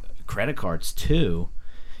with credit cards too,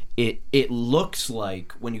 it looks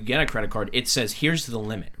like when you get a credit card, it says here's the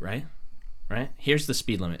limit, right? Here's the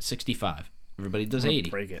speed limit, 65. Everybody does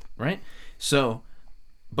 80. Break it. Right? So,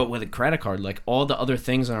 but with a credit card, like all the other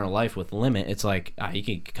things in our life with limit, it's like you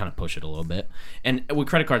can kind of push it a little bit. And with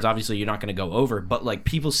credit cards, obviously you're not going to go over, but like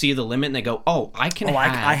people see the limit and they go, "Oh, I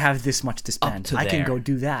have this much to spend. I can go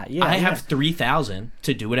do that." Yeah, I have $3,000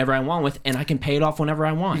 to do whatever I want with, and I can pay it off whenever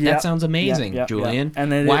I want. That sounds amazing, Julian.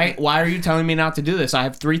 And then why are you telling me not to do this? I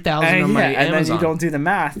have $3,000 on my Amazon. And then you don't do the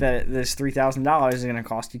math that this $3,000 is going to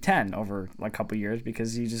cost you $10 over like a couple years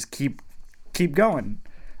because you just keep going.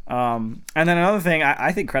 And then another thing,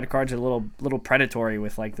 I think credit cards are a little predatory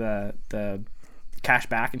with like the cash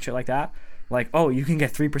back and shit like that. Like, oh, you can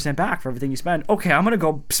get 3% back for everything you spend. Okay, I'm gonna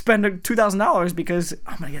go spend $2,000 because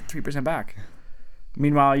I'm gonna get 3% back.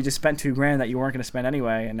 Meanwhile, you just spent $2,000 that you weren't gonna spend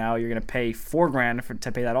anyway, and now you're gonna pay $4,000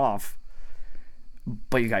 to pay that off.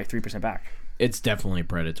 But you got your 3% back. It's definitely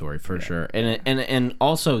predatory for sure. And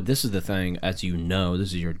also, this is the thing, as you know, this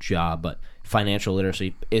is your job, but financial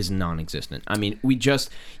literacy is non-existent. I mean,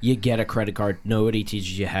 you get a credit card, nobody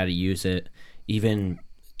teaches you how to use it, even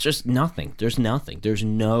just nothing. There's nothing. There's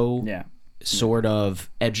no sort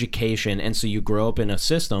of education, and so you grow up in a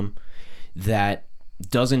system that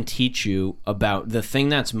doesn't teach you about the thing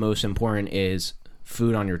that's most important is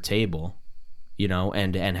food on your table, you know,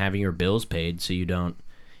 and having your bills paid so you don't,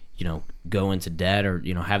 you know, go into debt or,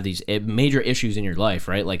 you know, have these major issues in your life,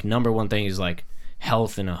 right? Like, number one thing is like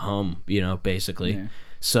health in a home, you know, basically. Yeah.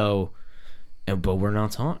 So, but we're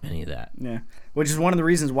not taught any of that. Yeah, which is one of the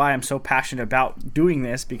reasons why I'm so passionate about doing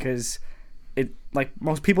this, because it, like,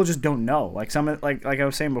 most people just don't know. Like, like I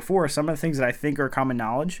was saying before, some of the things that I think are common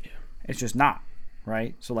knowledge, it's just not,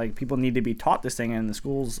 right? So like, people need to be taught this thing, and the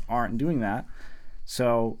schools aren't doing that.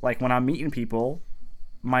 So like, when I'm meeting people,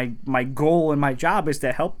 my goal and my job is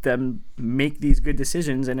to help them make these good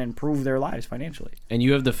decisions and improve their lives financially. And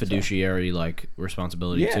you have the fiduciary like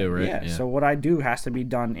responsibility too, right? Yeah. So what I do has to be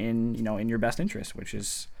done in your best interest, which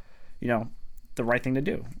is, you know, the right thing to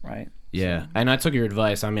do, right? Yeah. So. And I took your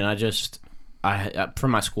advice. I mean, I for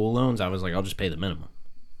my school loans, I was like, I'll just pay the minimum.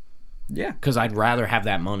 Yeah, because I'd rather have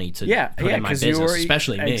that money to put in my business,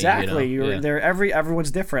 especially me. Exactly, you're there.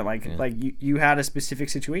 Everyone's different. Like you had a specific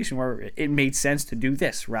situation where it made sense to do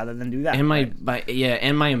this rather than do that.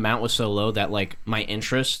 And my amount was so low that like my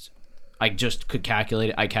interest, I just could calculate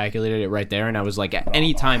it. I calculated it right there, and I was like, at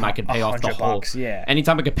any time I could pay off the whole.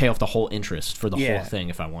 Anytime I could pay off the whole interest for the whole thing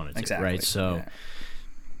if I wanted to. Exactly. Right. So,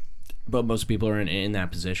 but most people are in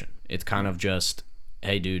that position. It's kind of just,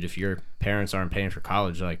 hey, dude, if your parents aren't paying for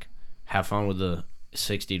college, like, have fun with the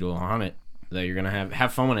 $60 to $100 that you're gonna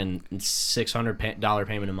have fun with a $600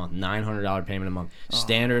 payment a month, $900 payment a month,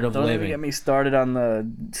 standard of living. Don't even get me started on the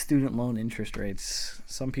student loan interest rates.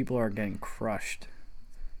 Some people are getting crushed.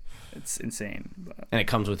 It's insane. And it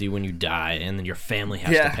comes with you when you die, and then your family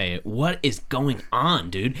has to pay it. What is going on,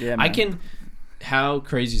 dude? Yeah, man. How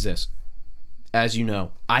crazy is this? As you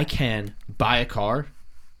know, I can buy a car,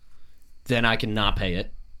 then I can not pay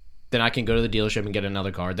it. Then I can go to the dealership and get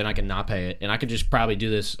another car. Then I can not pay it. And I could just probably do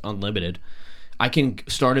this unlimited. I can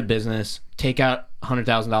start a business, take out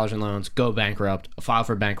 $100,000 in loans, go bankrupt, file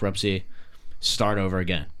for bankruptcy, start over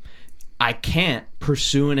again. I can't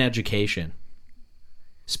pursue an education,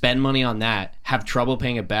 spend money on that, have trouble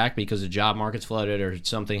paying it back because the job market's flooded or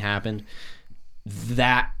something happened.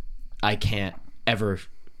 That I can't ever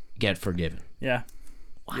get forgiven. Yeah.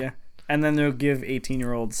 What? Yeah. And then they'll give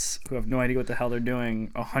 18-year-olds who have no idea what the hell they're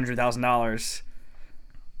doing $100,000.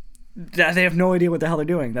 That they have no idea what the hell they're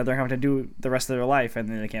doing. That they're having to do the rest of their life, and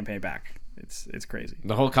then they can't pay it back. It's crazy.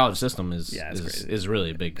 The whole college system is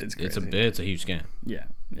really a big. It's a huge scam. Yeah.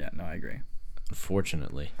 No, I agree.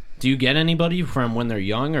 Unfortunately, do you get anybody from when they're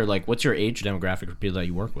young, or like what's your age demographic for people that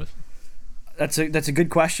you work with? That's a good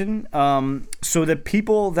question. So the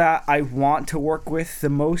people that I want to work with the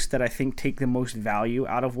most, that I think take the most value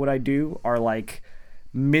out of what I do, are like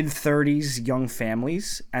mid-30s young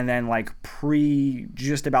families, and then like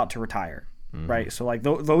just about to retire, right? So like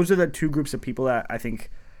those are the two groups of people that I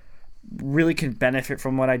think really can benefit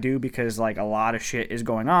from what I do, because like a lot of shit is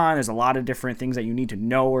going on. There's a lot of different things that you need to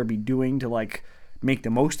know or be doing to like make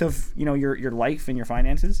the most of, you know, your life and your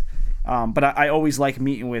finances. But I always like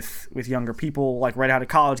meeting with younger people, like right out of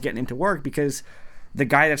college, getting into work, because the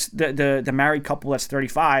guy that's the married couple that's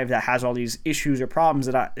 35 that has all these issues or problems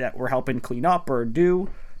that we're helping clean up or do,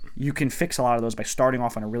 you can fix a lot of those by starting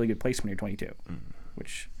off on a really good place when you're 22,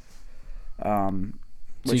 which so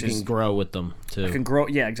you can grow with them too. I can grow.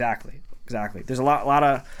 Yeah, exactly. There's a lot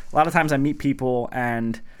of times I meet people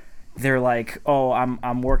and they're like, oh,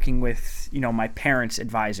 I'm working with, you know, my parents'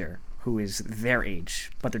 advisor who is their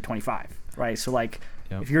age, but they're 25, right? So like,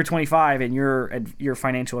 if you're 25 and your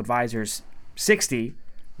financial advisor's 60,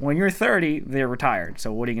 when you're 30, they're retired.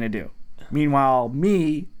 So what are you gonna do? Meanwhile,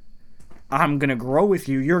 me, I'm gonna grow with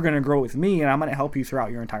you. You're gonna grow with me, and I'm gonna help you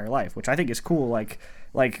throughout your entire life, which I think is cool. Like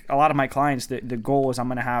a lot of my clients, the goal is I'm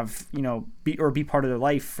gonna have, you know, be part of their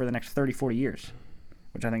life for the next 30, 40 years,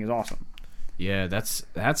 which I think is awesome. Yeah, that's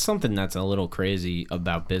something that's a little crazy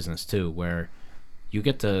about business too, where you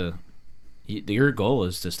get to your goal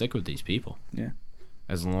is to stick with these people. Yeah.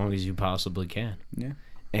 As long as you possibly can. Yeah.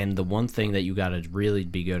 And the one thing that you got to really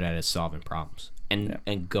be good at is solving problems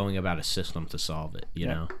and going about a system to solve it, you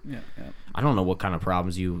know? Yeah. I don't know what kind of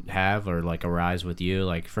problems you have or like arise with you.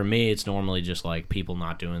 Like for me, it's normally just like people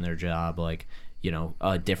not doing their job, like, you know,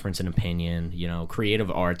 a difference in opinion. You know,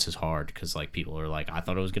 creative arts is hard because like people are like, I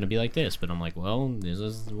thought it was going to be like this, but I'm like, well, this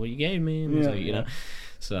is what you gave me. And so, you know,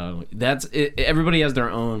 so that's it. Everybody has their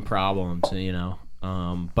own problems, you know.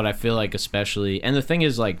 But I feel like especially, and the thing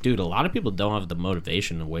is like, dude, a lot of people don't have the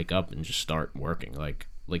motivation to wake up and just start working. Like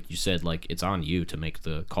you said, like it's on you to make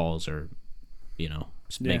the calls or, you know,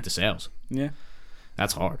 make the sales. Yeah.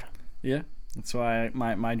 That's hard. Yeah. That's why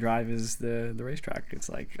my drive is the racetrack. It's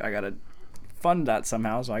like, I got to fund that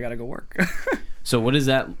somehow, so I got to go work. So what does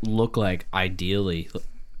that look like ideally?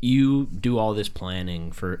 You do all this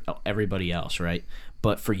planning for everybody else, right?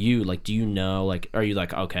 But for you, like, do you know, like, are you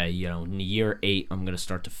like, okay, you know, in year 8, I'm going to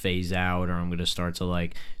start to phase out, or I'm going to start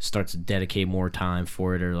to dedicate more time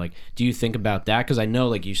for it, or like, do you think about that? Because I know,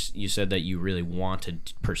 like, you said that you really want to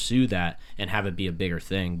pursue that and have it be a bigger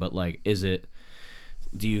thing, but like,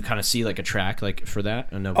 do you kind of see like a track like for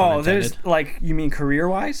that? No pun intended. There's like, you mean career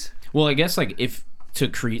wise? Well, I guess like if to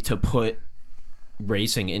put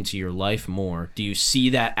racing into your life more, do you see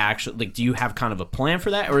that actually, like, do you have kind of a plan for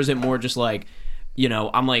that, or is it more just like, you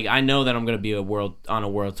know, I'm like, I know that I'm going to be on a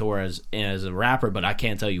world tour as a rapper, but I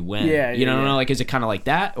can't tell you when. Yeah, you know, like, is it kind of like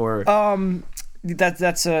that, or?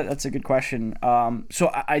 That's a good question.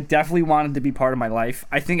 So I definitely wanted to be part of my life.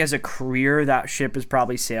 I think as a career, that ship has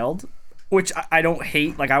probably sailed, which I don't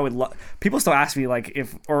hate. Like, I would love. People still ask me like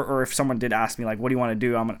if someone did ask me like, what do you want to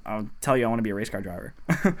do? I'll tell you I want to be a race car driver.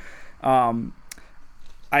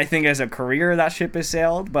 I think as a career that ship has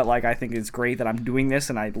sailed, but like I think it's great that I'm doing this,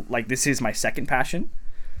 and I like this is my second passion.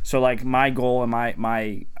 So like my goal and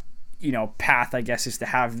my you know path, I guess, is to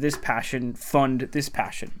have this passion fund this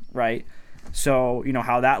passion, right? So you know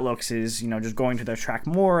how that looks is, you know, just going to the track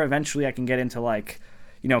more. Eventually I can get into like,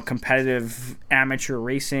 you know, competitive amateur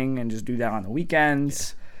racing and just do that on the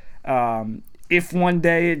weekends. If one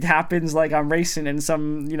day it happens like I'm racing and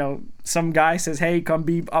some guy says, hey, come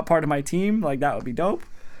be a part of my team, like that would be dope.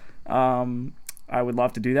 I would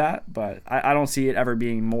love to do that, but I don't see it ever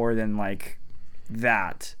being more than like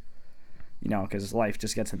that, you know, because life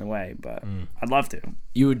just gets in the way, but I'd love to.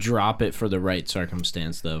 You would drop it for the right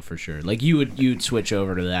circumstance though, for sure. Like you'd switch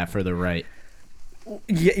over to that for the right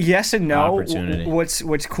yes and no. Opportunity.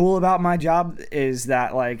 What's cool about my job is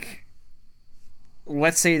that, like,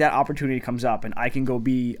 let's say that opportunity comes up and I can go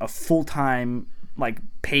be a full-time like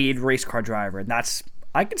paid race car driver, and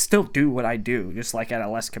I can still do what I do, just like at a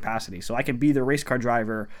less capacity. So I can be the race car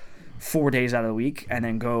driver 4 days out of the week and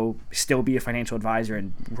then go still be a financial advisor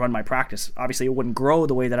and run my practice. Obviously, it wouldn't grow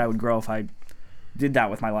the way that I would grow if I did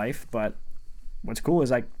that with my life. But what's cool is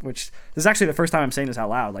this is actually the first time I'm saying this out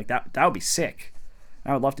loud. Like that would be sick.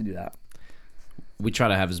 I would love to do that. We try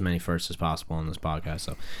to have as many firsts as possible on this podcast,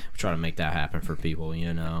 so we try to make that happen for people,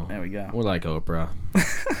 you know. There we go. We're like Oprah.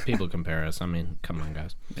 People compare us. I mean, come on,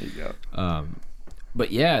 guys. There you go.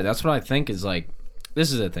 But yeah, that's what I think is like,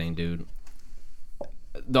 this is the thing, dude.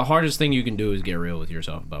 The hardest thing you can do is get real with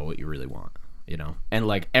yourself about what you really want, you know? And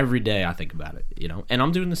like every day I think about it, you know? And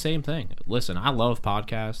I'm doing the same thing. Listen, I love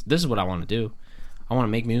podcasts. This is what I want to do. I want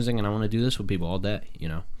to make music and I want to do this with people all day, you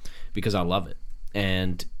know? Because I love it.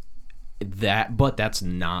 And but that's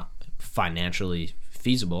not financially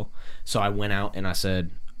feasible. So I went out and I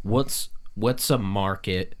said, what's a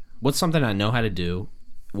market? What's something I know how to do?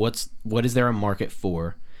 What is there a market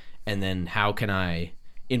for? And then how can I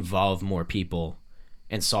involve more people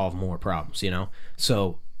and solve more problems, you know?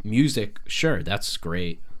 So music, sure, that's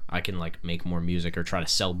great. I can like make more music or try to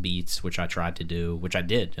sell beats, which I tried to do, which I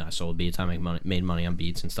did. I sold beats. I made money on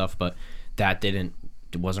beats and stuff, but that didn't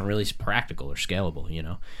wasn't really practical or scalable, you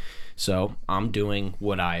know. So I'm doing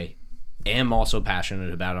what I am also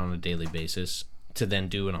passionate about on a daily basis to then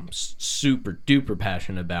do what I'm super duper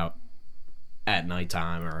passionate about at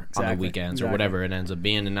nighttime or on the weekends or whatever it ends up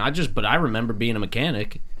being. And but I remember being a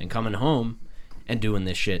mechanic and coming home and doing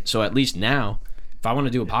this shit. So at least now, if I want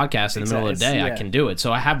to do a podcast in the middle of the day, I can do it.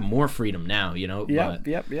 So I have more freedom now, you know. Yep.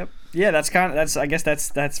 Yeah, I guess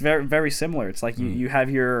that's very, very similar. It's like you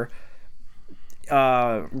have your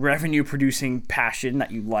revenue producing passion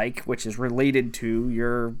that you like, which is related to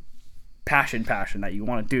your passion that you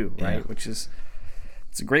want to do, right? Yeah. Which is,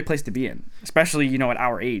 it's a great place to be in, especially, you know, at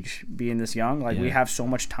our age, being this young. Like, we have so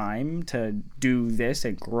much time to do this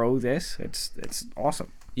and grow this. It's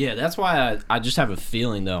awesome. Yeah, that's why I just have a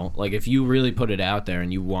feeling, though, like, if you really put it out there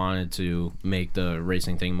and you wanted to make the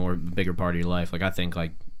racing thing more bigger part of your life, like, I think,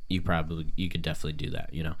 like, you could definitely do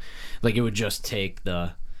that, you know? Like, it would just take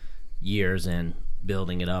the years and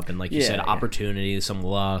building it up and, like you said, opportunity, some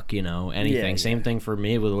luck, you know, anything. Same thing for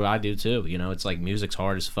me with what I do, too. You know, it's like music's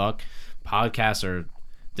hard as fuck. Podcasts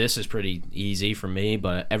this is pretty easy for me,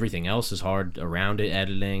 but everything else is hard around it: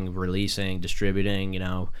 editing, releasing, distributing, you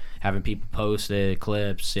know, having people post it,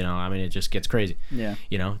 clips, you know. I mean, it just gets crazy. Yeah.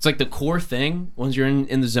 You know, it's like the core thing. Once you're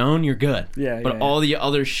in the zone, you're good. But all the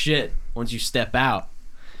other shit, once you step out,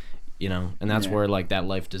 you know, and that's where, like, that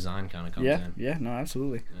life design kind of comes in. Yeah, no,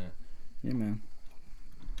 absolutely. Yeah, man.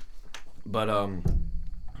 But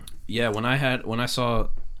when I saw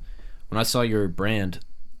your brand,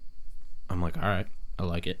 I'm like, all right, I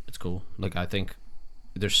like it. It's cool. Like, I think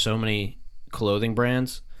there's so many clothing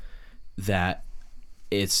brands that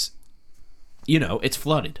it's, you know, it's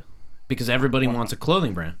flooded because everybody wants a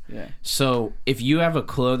clothing brand. Yeah. So if you have a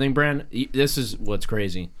clothing brand, this is what's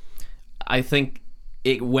crazy. I think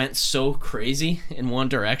it went so crazy in one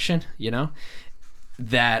direction, you know,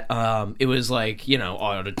 that it was like, you know,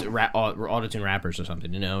 auto-tune rappers or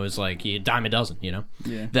something, you know. It was like a dime a dozen, you know.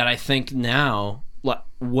 Yeah. That I think now,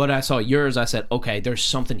 what I saw yours, I said, okay, there's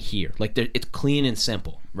something here. Like, it's clean and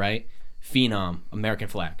simple, right? Phenom, American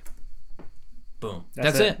flag. Boom.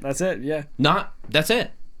 That's it. That's it. Yeah. That's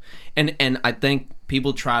it. And I think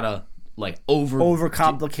people try to, like,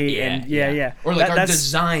 overcomplicate yeah. Or like our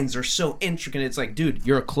designs are so intricate. It's like, dude,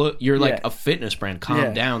 you're like a fitness brand.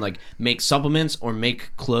 Calm down. Like, make supplements or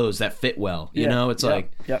make clothes that fit well. You know, it's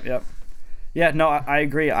like Yep. Yeah, no, I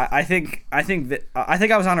agree. I think I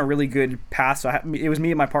was on a really good path. So it was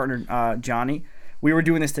me and my partner Johnny. We were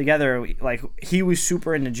doing this together. Like, he was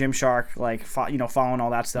super into Gymshark, like, you know, following all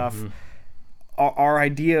that stuff. Mm-hmm. Our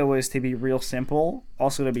idea was to be real simple,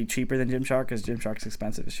 also to be cheaper than Gymshark, because Gymshark's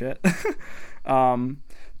expensive as shit.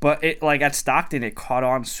 But it, like, at Stockton, it caught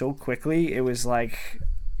on so quickly. It was like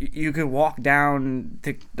you could walk down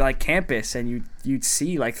to, like, campus and you'd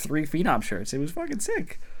see, like, 3 Phenom shirts. It was fucking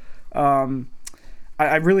sick.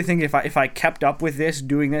 I really think if I kept up with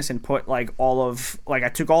doing this and put, like, I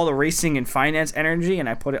took all the racing and finance energy and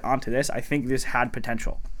I put it onto this, I think this had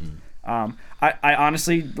potential. I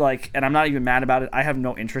honestly, like, and I'm not even mad about it, I have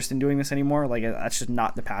no interest in doing this anymore. Like, that's just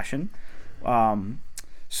not the passion.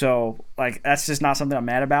 So, like, that's just not something I'm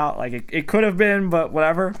mad about. Like, it could have been, but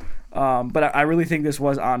whatever. But I really think this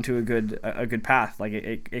was onto a good path. Like,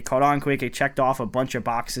 it caught on quick. It checked off a bunch of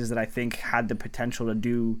boxes that I think had the potential to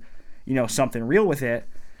do, you know, something real with it.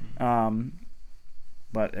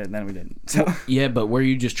 But then we didn't. So. Yeah, but were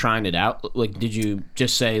you just trying it out? Like, did you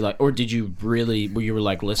just say, like, or did you really, where you were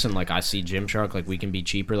like, listen, like, I see Gymshark, like, we can be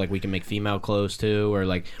cheaper, like, we can make female clothes too, or,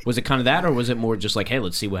 like, was it kind of that, or was it more just like, hey,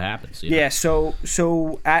 let's see what happens? You know? Yeah,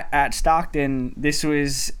 so at Stockton, this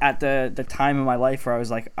was at the time of my life where I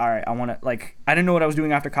was like, all right, I want to, like, I didn't know what I was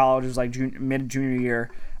doing after college. It was like mid-junior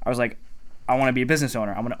year. I was like, I want to be a business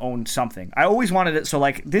owner. I want to own something. I always wanted it. So,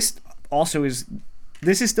 like, this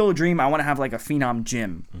is still a dream. I want to have, like, a Phenom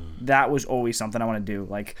gym. That was always something I want to do,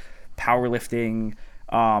 like powerlifting,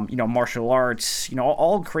 you know, martial arts, you know,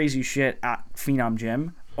 all crazy shit at Phenom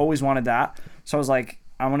gym. Always wanted that. So I was like,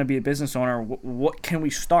 I want to be a business owner. What can we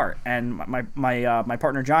start? And my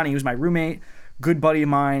partner Johnny, who was my roommate, good buddy of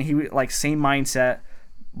mine, he like same mindset,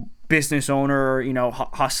 business owner, you know,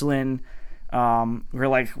 hustling. We're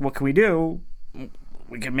like, what can we do?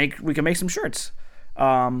 We can make some shirts.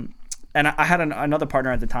 And I had another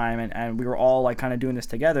partner at the time, and we were all, like, kind of doing this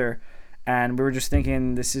together, and we were just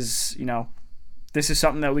thinking, this is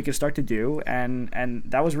something that we could start to do, and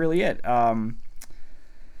that was really it.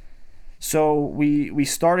 So we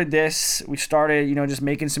started this. We started, you know, just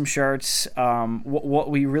making some shirts. What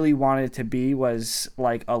we really wanted it to be was,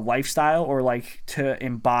 like, a lifestyle, or, like, to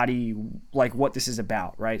embody, like, what this is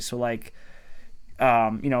about, right? So, like,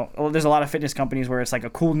 you know, there's a lot of fitness companies where it's like a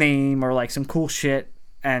cool name or, like, some cool shit,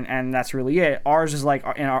 and that's really it. Ours is like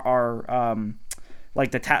in our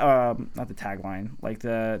like the not the tagline, like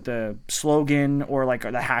the slogan or like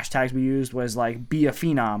the hashtags we used was like be a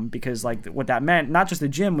phenom, because like what that meant, not just the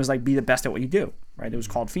gym, was like be the best at what you do, right? It was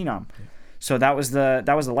called Phenom. So that was the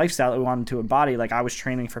lifestyle that we wanted to embody. Like I was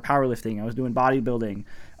training for powerlifting, I was doing bodybuilding,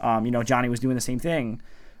 Johnny was doing the same thing.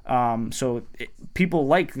 People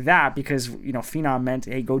like that because phenom meant,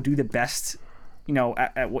 hey, go do the best,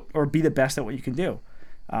 at what, or be the best at what you can do.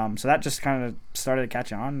 So that just kind of started to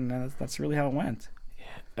catch on, and that's really how it went.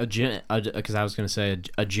 A gym, because I was gonna say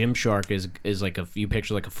a gym shark is like you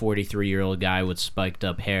picture like a 43-year-old guy with spiked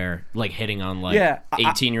up hair, like hitting on like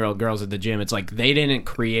 18-year-old girls at the gym. It's like they didn't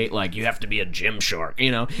create like you have to be a gym shark,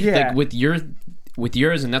 Like with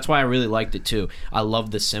yours, and that's why I really liked it too. I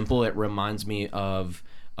love the simple. It reminds me of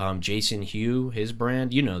Jason Hugh, his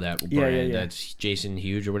brand. You know that brand. Yeah. That's Jason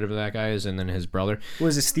Hughes or whatever that guy is, and then his brother.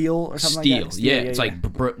 Was it Steel or something Steel. like that? Yeah, it's like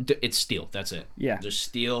it's Steel. That's it. Yeah. Just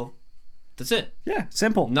Steel. That's it. Yeah,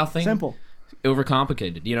 simple. Nothing simple.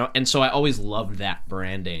 Overcomplicated, And so I always loved that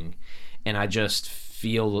branding, and I just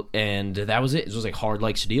feel, and that was it. It was like hard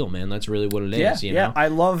like steel, man. That's really what it is. You know? I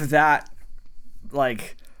love that.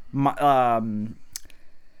 Like, what I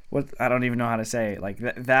don't even know how to say it. Like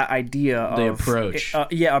that idea of the approach.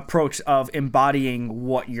 Approach of embodying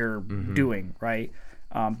what you're doing. Right.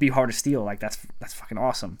 Be hard to steal. Like that's fucking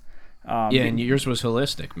awesome. And yours was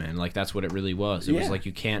holistic, man. Like that's what it really was. It was like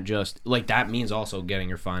you can't just like that means also getting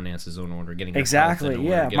your finances in order, getting your health in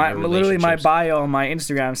order, literally my bio on my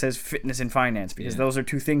Instagram says fitness and finance, because those are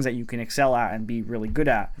two things that you can excel at and be really good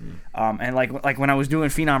at. And like when I was doing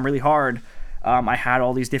Phenom really hard, I had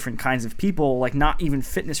all these different kinds of people, like not even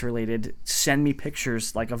fitness related, send me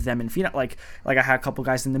pictures like of them in Phenom. Like I had a couple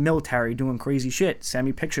guys in the military doing crazy shit, send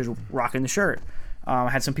me pictures rocking the shirt.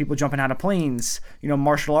 I had some people jumping out of planes,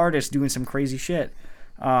 martial artists doing some crazy shit.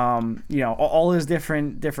 All this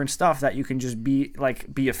different stuff that you can just be a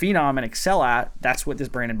phenom and excel at. That's what this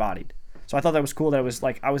brand embodied. So I thought that was cool. That it was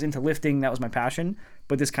like I was into lifting, that was my passion,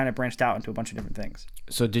 but this kind of branched out into a bunch of different things.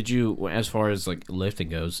 So did you, as far as like lifting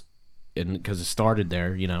goes, because it started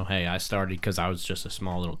there, hey, I started because I was just a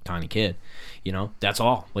small little tiny kid, that's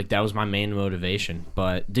all. Like that was my main motivation.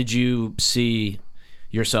 But did you see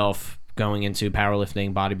yourself going into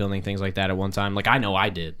powerlifting, bodybuilding, things like that at one time? Like I know I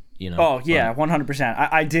did, Oh yeah, 100%.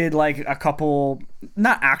 I did like a couple,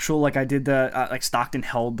 not actual, like I did the like Stockton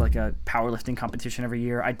held like a powerlifting competition every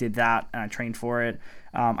year. I did that and I trained for it.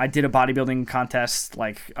 I did a bodybuilding contest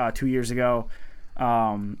like 2 years ago.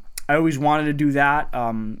 I always wanted to do that.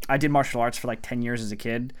 I did martial arts for like 10 years as a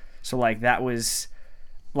kid, so like that was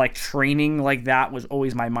like training like that was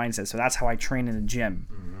always my mindset. So that's how I train in the gym.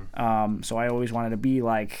 So I always wanted to be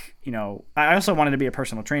like, I also wanted to be a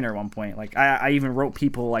personal trainer at one point. Like I even wrote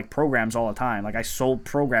people like programs all the time. Like I sold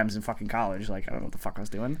programs in fucking college. Like I don't know what the fuck I was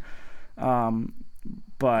doing.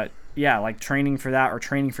 But yeah, like training for that or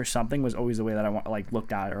training for something was always the way that I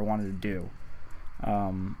looked at it or wanted to do.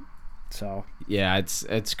 So yeah,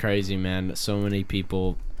 it's crazy, man. So many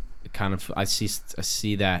people kind of, I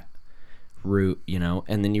see that route,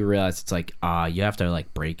 and then you realize it's like, you have to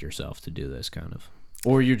like break yourself to do this kind of.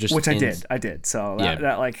 Or you're just I did. So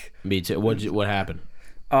that like me too. What happened?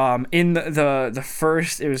 In the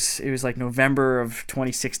first, it was like November of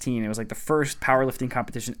 2016. It was like the first powerlifting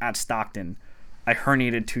competition at Stockton. I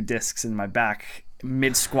herniated 2 discs in my back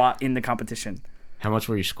mid squat in the competition. How much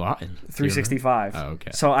were you squatting? 365. Oh, okay.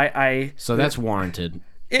 So so that's warranted.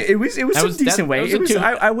 It was some decent weight.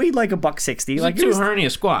 I weighed like $160. Like 2 hernia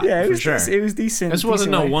squat. Yeah, it was sure. It was decent. This wasn't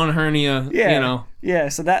no one hernia. Yeah, Yeah,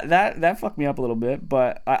 so that fucked me up a little bit.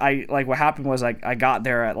 But I like what happened was like I got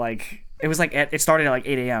there at like it started at like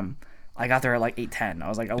 8 a.m. I got there at like 8:10. I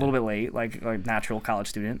was like a little bit late, like natural college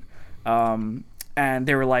student. And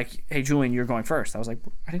they were like, "Hey, Julian, you're going first." I was like,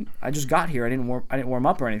 I just got here. I didn't warm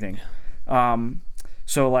up or anything.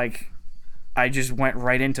 So like I just went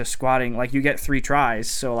right into squatting. Like you get 3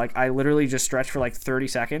 tries. So like I literally just stretched for like 30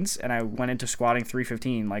 seconds and I went into squatting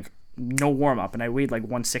 315, like no warm up, and I weighed like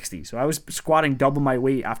 160. So I was squatting double my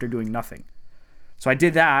weight after doing nothing. So I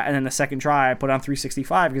did that, and then the second try I put on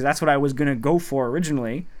 365 because that's what I was gonna go for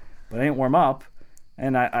originally, but I didn't warm up,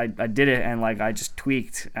 and I did it, and like I just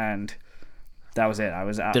tweaked, and that was it.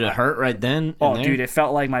 Did it hurt right then? Oh, dude, it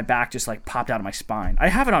felt like my back just like popped out of my spine. I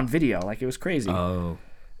have it on video. Like it was crazy. Oh.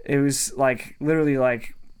 It was like literally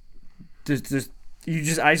like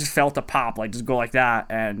I just felt a pop like just go like that,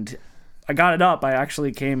 and I got it up. I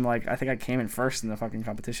actually came I think I came in first in the fucking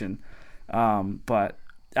competition. But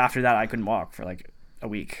after that I couldn't walk for like a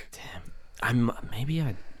week. Damn.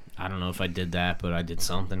 I don't know if I did that, but I did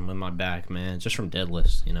something with my back, man, just from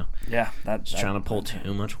deadlifts, you know. Yeah, Just trying to pull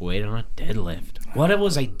too much weight on a deadlift. What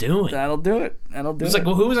was I doing? that'll do it. That'll do It was like,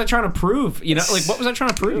 well, who was I trying to prove? You know, like, what was I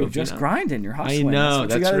trying to prove? You're just you know? grinding. You're hustling. know, That's, what you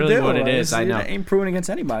that's gotta really do. what it is, I know. Ain't proving against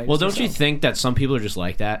anybody. Well, don't you think that some people are just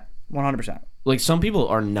like that? 100%. Like, some people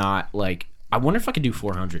are not, like, I wonder if I could do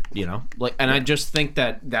 400, you know? Like, and I just think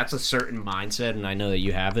that that's a certain mindset, and I know that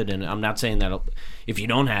you have it, and I'm not saying that if you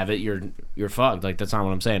don't have it, you're fucked. Like, that's not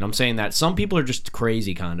what I'm saying. I'm saying that some people are just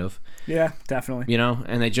crazy, kind of. Yeah, definitely. You know,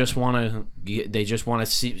 and they just want to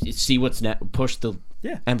see what's push the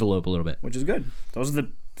envelope a little bit. Which is good. Those are the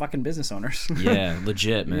fucking business owners. Yeah,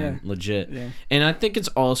 legit, man. Yeah. Legit. Yeah. And I think it's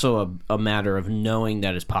also a matter of knowing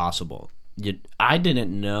that it's possible. I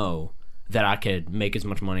didn't know that I could make as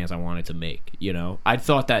much money as I wanted to make, you know? I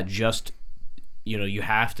thought that just, you know, you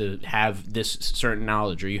have to have this certain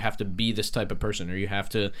knowledge, or you have to be this type of person, or you have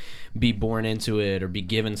to be born into it, or be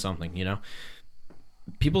given something, you know?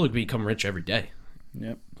 People become rich every day.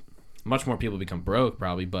 Yep. Much more people become broke,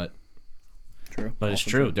 probably, but True. But it's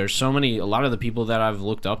true. There's so many, a lot of the people that I've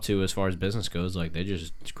looked up to as far as business goes, like, they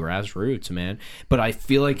just grassroots, man. But I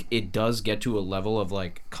feel like it does get to a level of,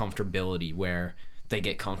 like, comfortability where they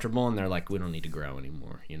get comfortable and they're like, we don't need to grow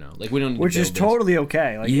anymore, you know? Like, we don't need Which to is build this. totally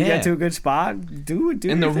okay. Like, you get to a good spot, do And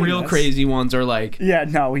your the thing. real crazy ones are like, Yeah,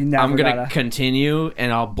 no, we never I'm going to gotta... continue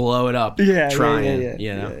and I'll blow it up trying,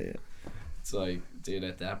 you know? Yeah. It's like, dude,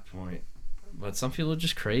 at that point. But some people are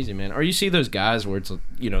just crazy, man. Or you see those guys where it's,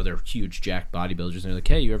 you know, they're huge jacked bodybuilders and they're like,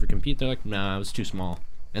 hey, you ever compete? They're like, nah, I was too small.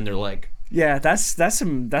 And they're like... Yeah, that's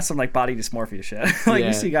some like body dysmorphia shit. Like, Yeah.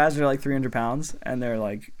 you see guys that are like 300 pounds and they're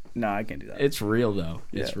like, nah, I can't do that. It's real, though.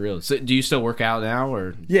 Yeah. It's real. So do you still work out now,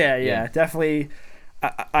 or...? Yeah, definitely.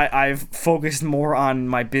 I've focused more on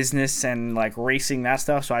my business and like racing, that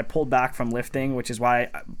stuff, so I pulled back from lifting, which is why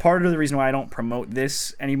part of the reason why I don't promote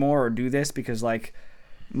this anymore or do this, because like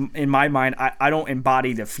in my mind I don't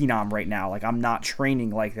embody the Phenom right now. Like, I'm not training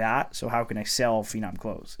like that, so how can I sell Phenom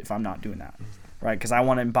clothes if I'm not doing that, right? Because I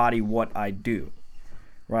want to embody what I do,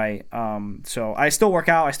 right? So I still work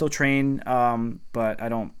out, I still train, but I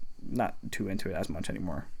don't, not too into it as much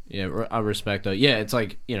anymore. Yeah, I respect that. Yeah, it's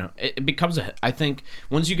like, you know, it becomes I think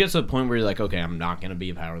once you get to the point where you're like, okay, I'm not going to be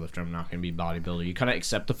a powerlifter, I'm not going to be a bodybuilder, you kind of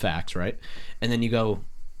accept the facts, right? And then you go,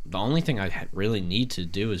 the only thing I really need to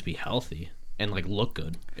do is be healthy and like look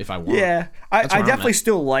good if I want. Yeah, I That's where I'm definitely at.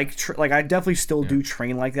 still like I definitely still do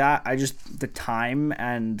train like that. I just, the time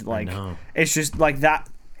and like, know. it's just like that.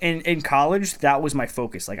 In college, that was my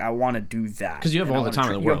focus. Like, I want to do that. 'Cause you have And I all the wanna time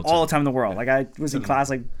in the you have world, all too. the time in the world. Like, I was in class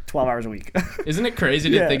like 12 hours a week. Isn't it crazy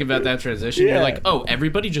to Yeah. think about that transition? Yeah. You're like, oh,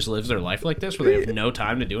 everybody just lives their life like this where they have no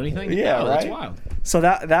time to do anything? Yeah, Oh, that's right? wild. So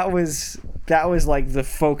that was like the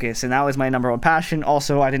focus, and that was my number one passion.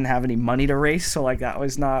 Also, I didn't have any money to race, so like that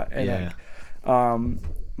was not. And, Yeah.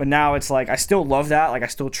 but now it's like I still love that. Like, I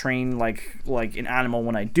still train like an animal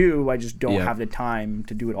when I do. I just don't Yeah. have the time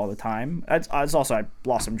to do it all the time. It's also I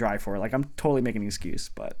lost some drive for it. Like, I'm totally making an excuse,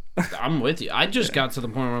 but I'm with you. I just got to the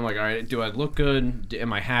point where I'm like, all right, do I look good?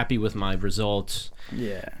 Am I happy with my results?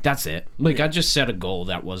 yeah. That's it. Like, I just set a goal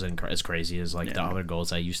that wasn't as crazy as like the other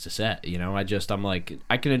goals I used to set. You know, I'm like,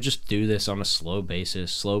 I can just do this on a slow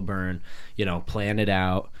basis, slow burn. You know, plan it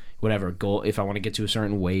out. Whatever goal. If I want to get to a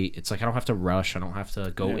certain weight, it's like I don't have to rush. I don't have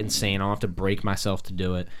to go insane. I don't have to break myself to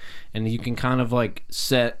do it. And you can kind of like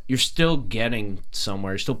set. You're still getting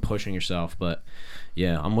somewhere. You're still pushing yourself. But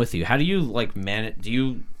yeah, I'm with you. How do you like manage? Do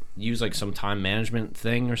you use like some time management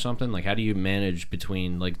thing or something? Like, how do you manage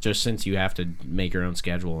between, like, just since you have to make your own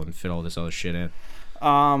schedule and fit all this other shit in?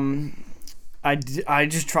 I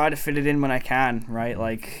just try to fit it in when I can, right?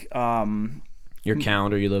 Like, Your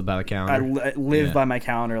calendar, you live by the I calendar. live Yeah. by my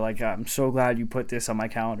calendar. Like, I'm so glad you put this on my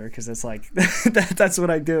calendar, because it's like that's what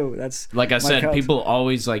I do. That's Like I my said, calendar. people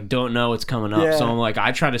always like don't know it's coming up. Yeah. So I'm like,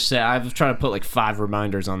 I've tried to put like 5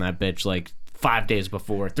 reminders on that bitch, like 5 days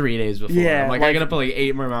before, 3 days before. Yeah, I'm like, I like, gotta put like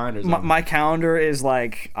 8 reminders. on. My calendar is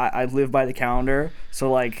like I live by the calendar.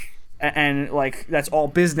 So like. And like, that's all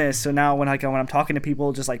business. So now when I'm talking to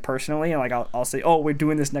people just like personally, and like I'll say, oh, we're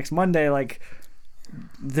doing this next Monday, like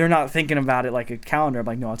they're not thinking about it like a calendar. I'm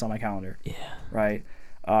like, no, it's on my calendar. Yeah. Right.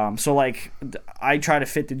 So like I try to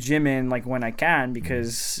fit the gym in like when I can,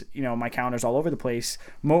 because you know my calendar's all over the place.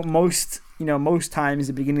 Most times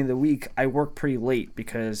at the beginning of the week I work pretty late,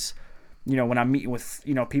 because you know when I'm meeting with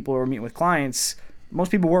people or meeting with clients, most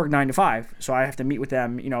people work 9 to 5, so I have to meet with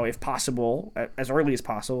them, if possible, as early as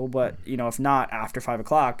possible, but if not, after 5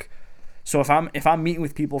 o'clock. So if I'm meeting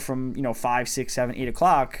with people from 5, 6, 7, 8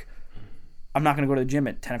 o'clock, I'm not going to go to the gym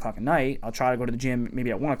at 10 o'clock at night. I'll try to go to the gym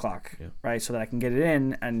maybe at 1 o'clock, right, so that I can get it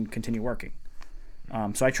in and continue working,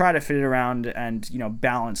 So I try to fit it around and,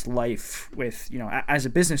 balance life with, as a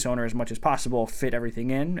business owner as much as possible, fit everything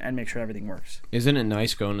in and make sure everything works. Isn't it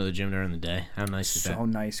nice going to the gym during the day? How nice is that? So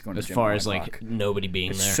nice going to the gym as far at as 1 like o'clock. nobody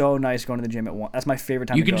being It's there. so nice going to the gym at 1. That's my favorite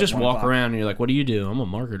time You to can go just at 1 walk o'clock. around and you're like, what do you do? I'm a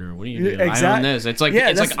marketer. What do you do? Yeah, I own exactly. this. It's like Yeah,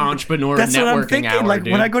 it's like that's- entrepreneur That's what I'm networking thinking. hour, Like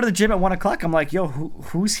dude. when I go to the gym at 1 o'clock, I'm like, yo,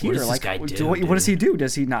 who's here? does this Like, guy what do, does he dude? do?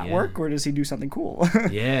 Does he not Yeah. work or does he do something cool?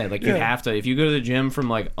 Yeah, like you have to. If you go to the gym from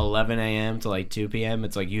like 11 a.m. to like 2 p.m.,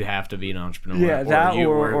 it's like you have to be an entrepreneur. Yeah, that you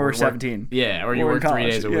or work- 17. Yeah, or you Or in work 3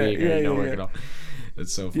 college. days a Yeah, week or yeah, you don't yeah, work yeah. at all.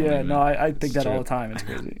 It's so funny. Yeah, man. no, I think It's that all true. the time. It's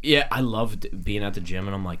crazy. Yeah, I loved being at the gym,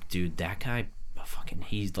 and I'm like, dude, that guy, fucking,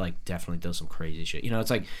 he's like definitely does some crazy shit. It's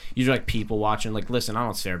like usually like people watching. Like, listen, I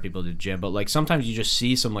don't stare at people at the gym, but like sometimes you just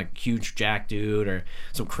see some like huge jack dude or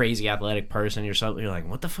some crazy athletic person or something. You're like,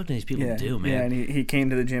 what the fuck do these people Yeah, do, man? yeah, and he came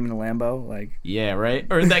to the gym in a Lambo, like. Yeah, right.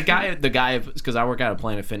 Or that guy, the guy, because I work out at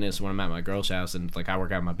Planet Fitness when I'm at my girl's house, and like I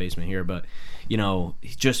work out in my basement here. But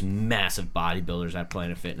he's just massive bodybuilders at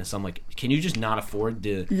Planet Fitness. I'm like, can you just not afford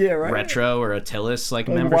the retro or Atilis like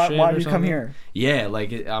membership? Why or do you come something? here? Yeah,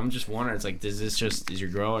 like I'm just wondering. It's like, is your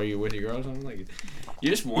girl? Are you with your girl or something? Like, you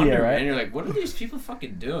just wonder, right? and you're like, what are these people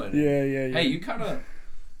fucking doing? Yeah. Hey, you kind of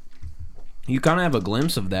have a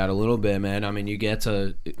glimpse of that a little bit, man. I mean, you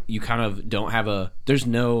kind of don't have there's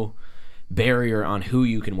no barrier on who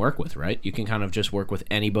you can work with, right? You can kind of just work with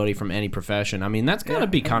anybody from any profession. I mean, that's gotta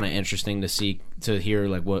be kind of interesting to hear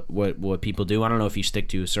like what people do. I don't know if you stick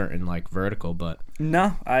to a certain like vertical, but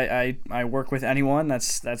No, I work with anyone.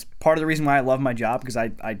 That's part of the reason why I love my job, because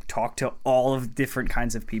I talk to all of different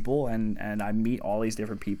kinds of people and I meet all these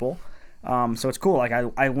different people. So it's cool. Like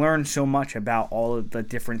I learn so much about all of the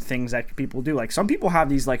different things that people do. Like some people have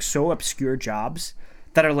these like so obscure jobs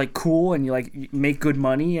that are like cool and you make good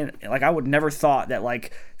money, and like I would never thought that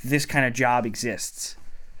like this kind of job exists,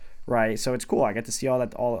 right? So it's cool. I get to see all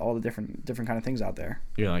the different kind of things out there.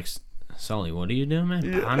 you're like, Sully, what do you do, man?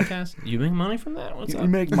 Podcast? You make money from that? What's up? You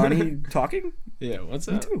make money talking? Yeah, what's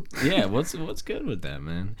up? too. Yeah, what's good with that,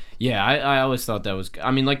 man? Yeah, I always thought that was.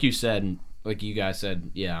 I mean, like you said, like you guys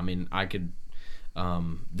said. Yeah, I mean, I could.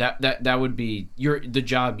 That would be the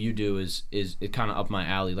job you do is it kind of up my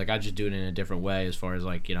alley. Like I just do it in a different way as far as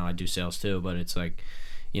like I do sales too, but it's like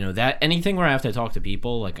that anything where I have to talk to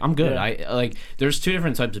people, like I'm good. Yeah. I like there's two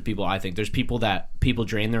different types of people. I think there's people that people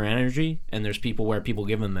drain their energy, and there's people where people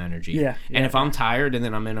give them energy. Yeah, And if I'm tired and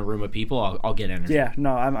then I'm in a room of people, I'll get energy. Yeah,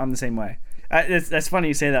 no, I'm the same way. That's funny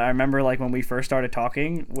you say that. I remember like when we first started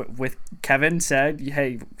talking with Kevin said,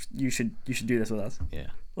 "Hey, you should do this with us." Yeah.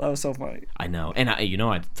 That was so funny. I know, and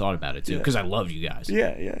I thought about it too because I love you guys.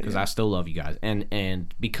 Yeah. Because I still love you guys,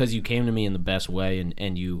 and because you came to me in the best way,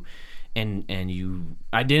 and you,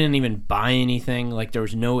 I didn't even buy anything. Like there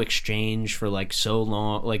was no exchange for like so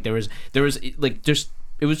long. Like there was like just.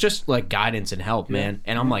 It was just like guidance and help, man.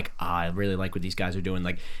 And I'm like, I really like what these guys are doing.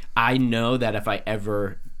 Like, I know that if I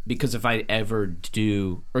ever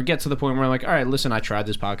do or get to the point where I'm like, all right, listen, I tried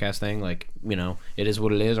this podcast thing. Like, it is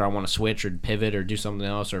what it is, or I want to switch or pivot or do something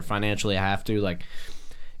else, or financially I have to. Like,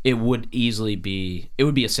 it would be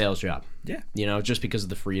a sales job. Yeah. Just because of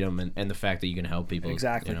the freedom and the fact that you can help people.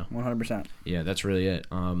 Exactly. 100%. Yeah, that's really it.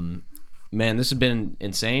 Man, this has been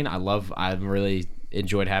insane. I've really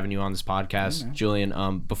enjoyed having you on this podcast,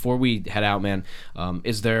 Julian. Before we head out, man,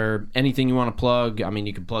 is there anything you want to plug? I mean,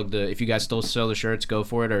 you can plug if you guys still sell the shirts, go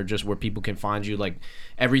for it, or just where people can find you. Like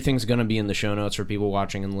everything's gonna be in the show notes for people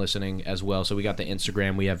watching and listening as well. So we got the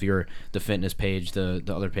Instagram, we have the fitness page, the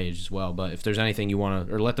other page as well. But if there's anything you want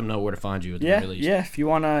to, or let them know where to find you. Yeah. If you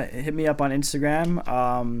want to hit me up on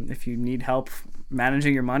Instagram, if you need help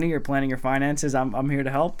managing your money or planning your finances, I'm here to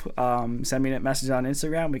help. Send me a message on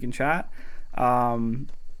Instagram. We can chat.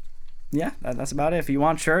 Yeah, that's about it. If you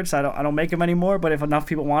want shirts, I don't make them anymore, but if enough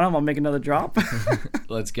people want them, I'll make another drop.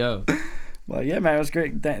 Let's go. Well, yeah, man, it was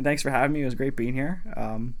great. Thanks for having me. It was great being here.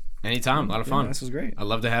 Anytime, a lot of fun. This was great. I'd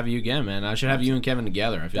love to have you again, man. I should have you and Kevin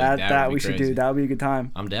together. I feel like that would be we crazy. should do. That would be a good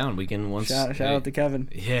time. I'm down. We can Shout out to Kevin.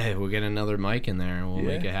 Yeah, we'll get another mic in there and we'll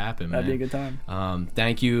make it happen, man. That'd be a good time.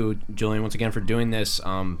 Thank you, Julian, once again for doing this.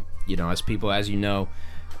 As people, as you know,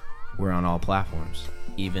 we're on all platforms,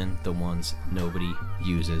 even the ones nobody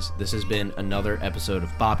uses. This has been another episode of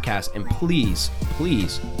Bobcast, and please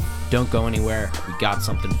don't go anywhere. We got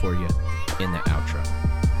something for you in the outro.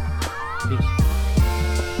 Peace.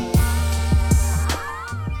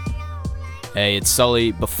 Hey, it's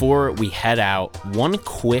Sully. Before we head out, one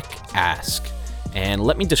quick ask, and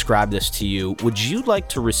let me describe this to you. Would you like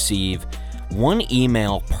to receive one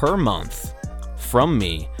email per month from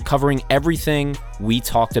me covering everything we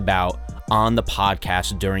talked about on the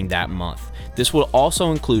podcast during that month. This will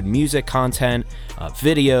also include music content,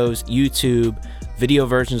 videos, YouTube, video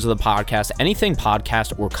versions of the podcast, anything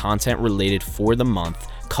podcast or content related for the month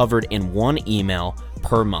covered in one email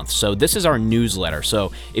per month. So this is our newsletter.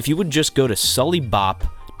 So if you would just go to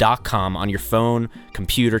sullybop.com on your phone,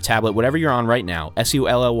 computer, tablet, whatever you're on right now,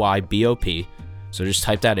 SULLYBOP. So just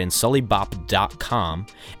type that in, sullybop.com,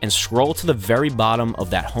 and scroll to the very bottom of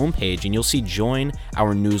that homepage, and you'll see join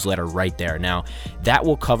our newsletter right there. Now, that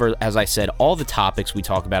will cover, as I said, all the topics we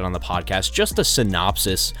talk about on the podcast, just a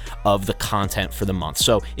synopsis of the content for the month.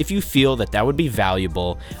 So if you feel that that would be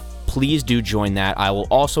valuable, please do join that. I will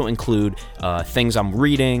also include things I'm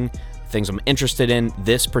reading, things I'm interested in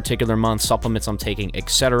this particular month, supplements I'm taking,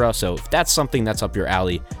 etc. So if that's something that's up your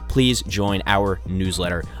alley, please join our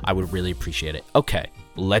newsletter. I would really appreciate it. Okay,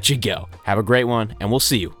 let you go. Have a great one, and we'll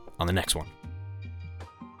see you on the next one.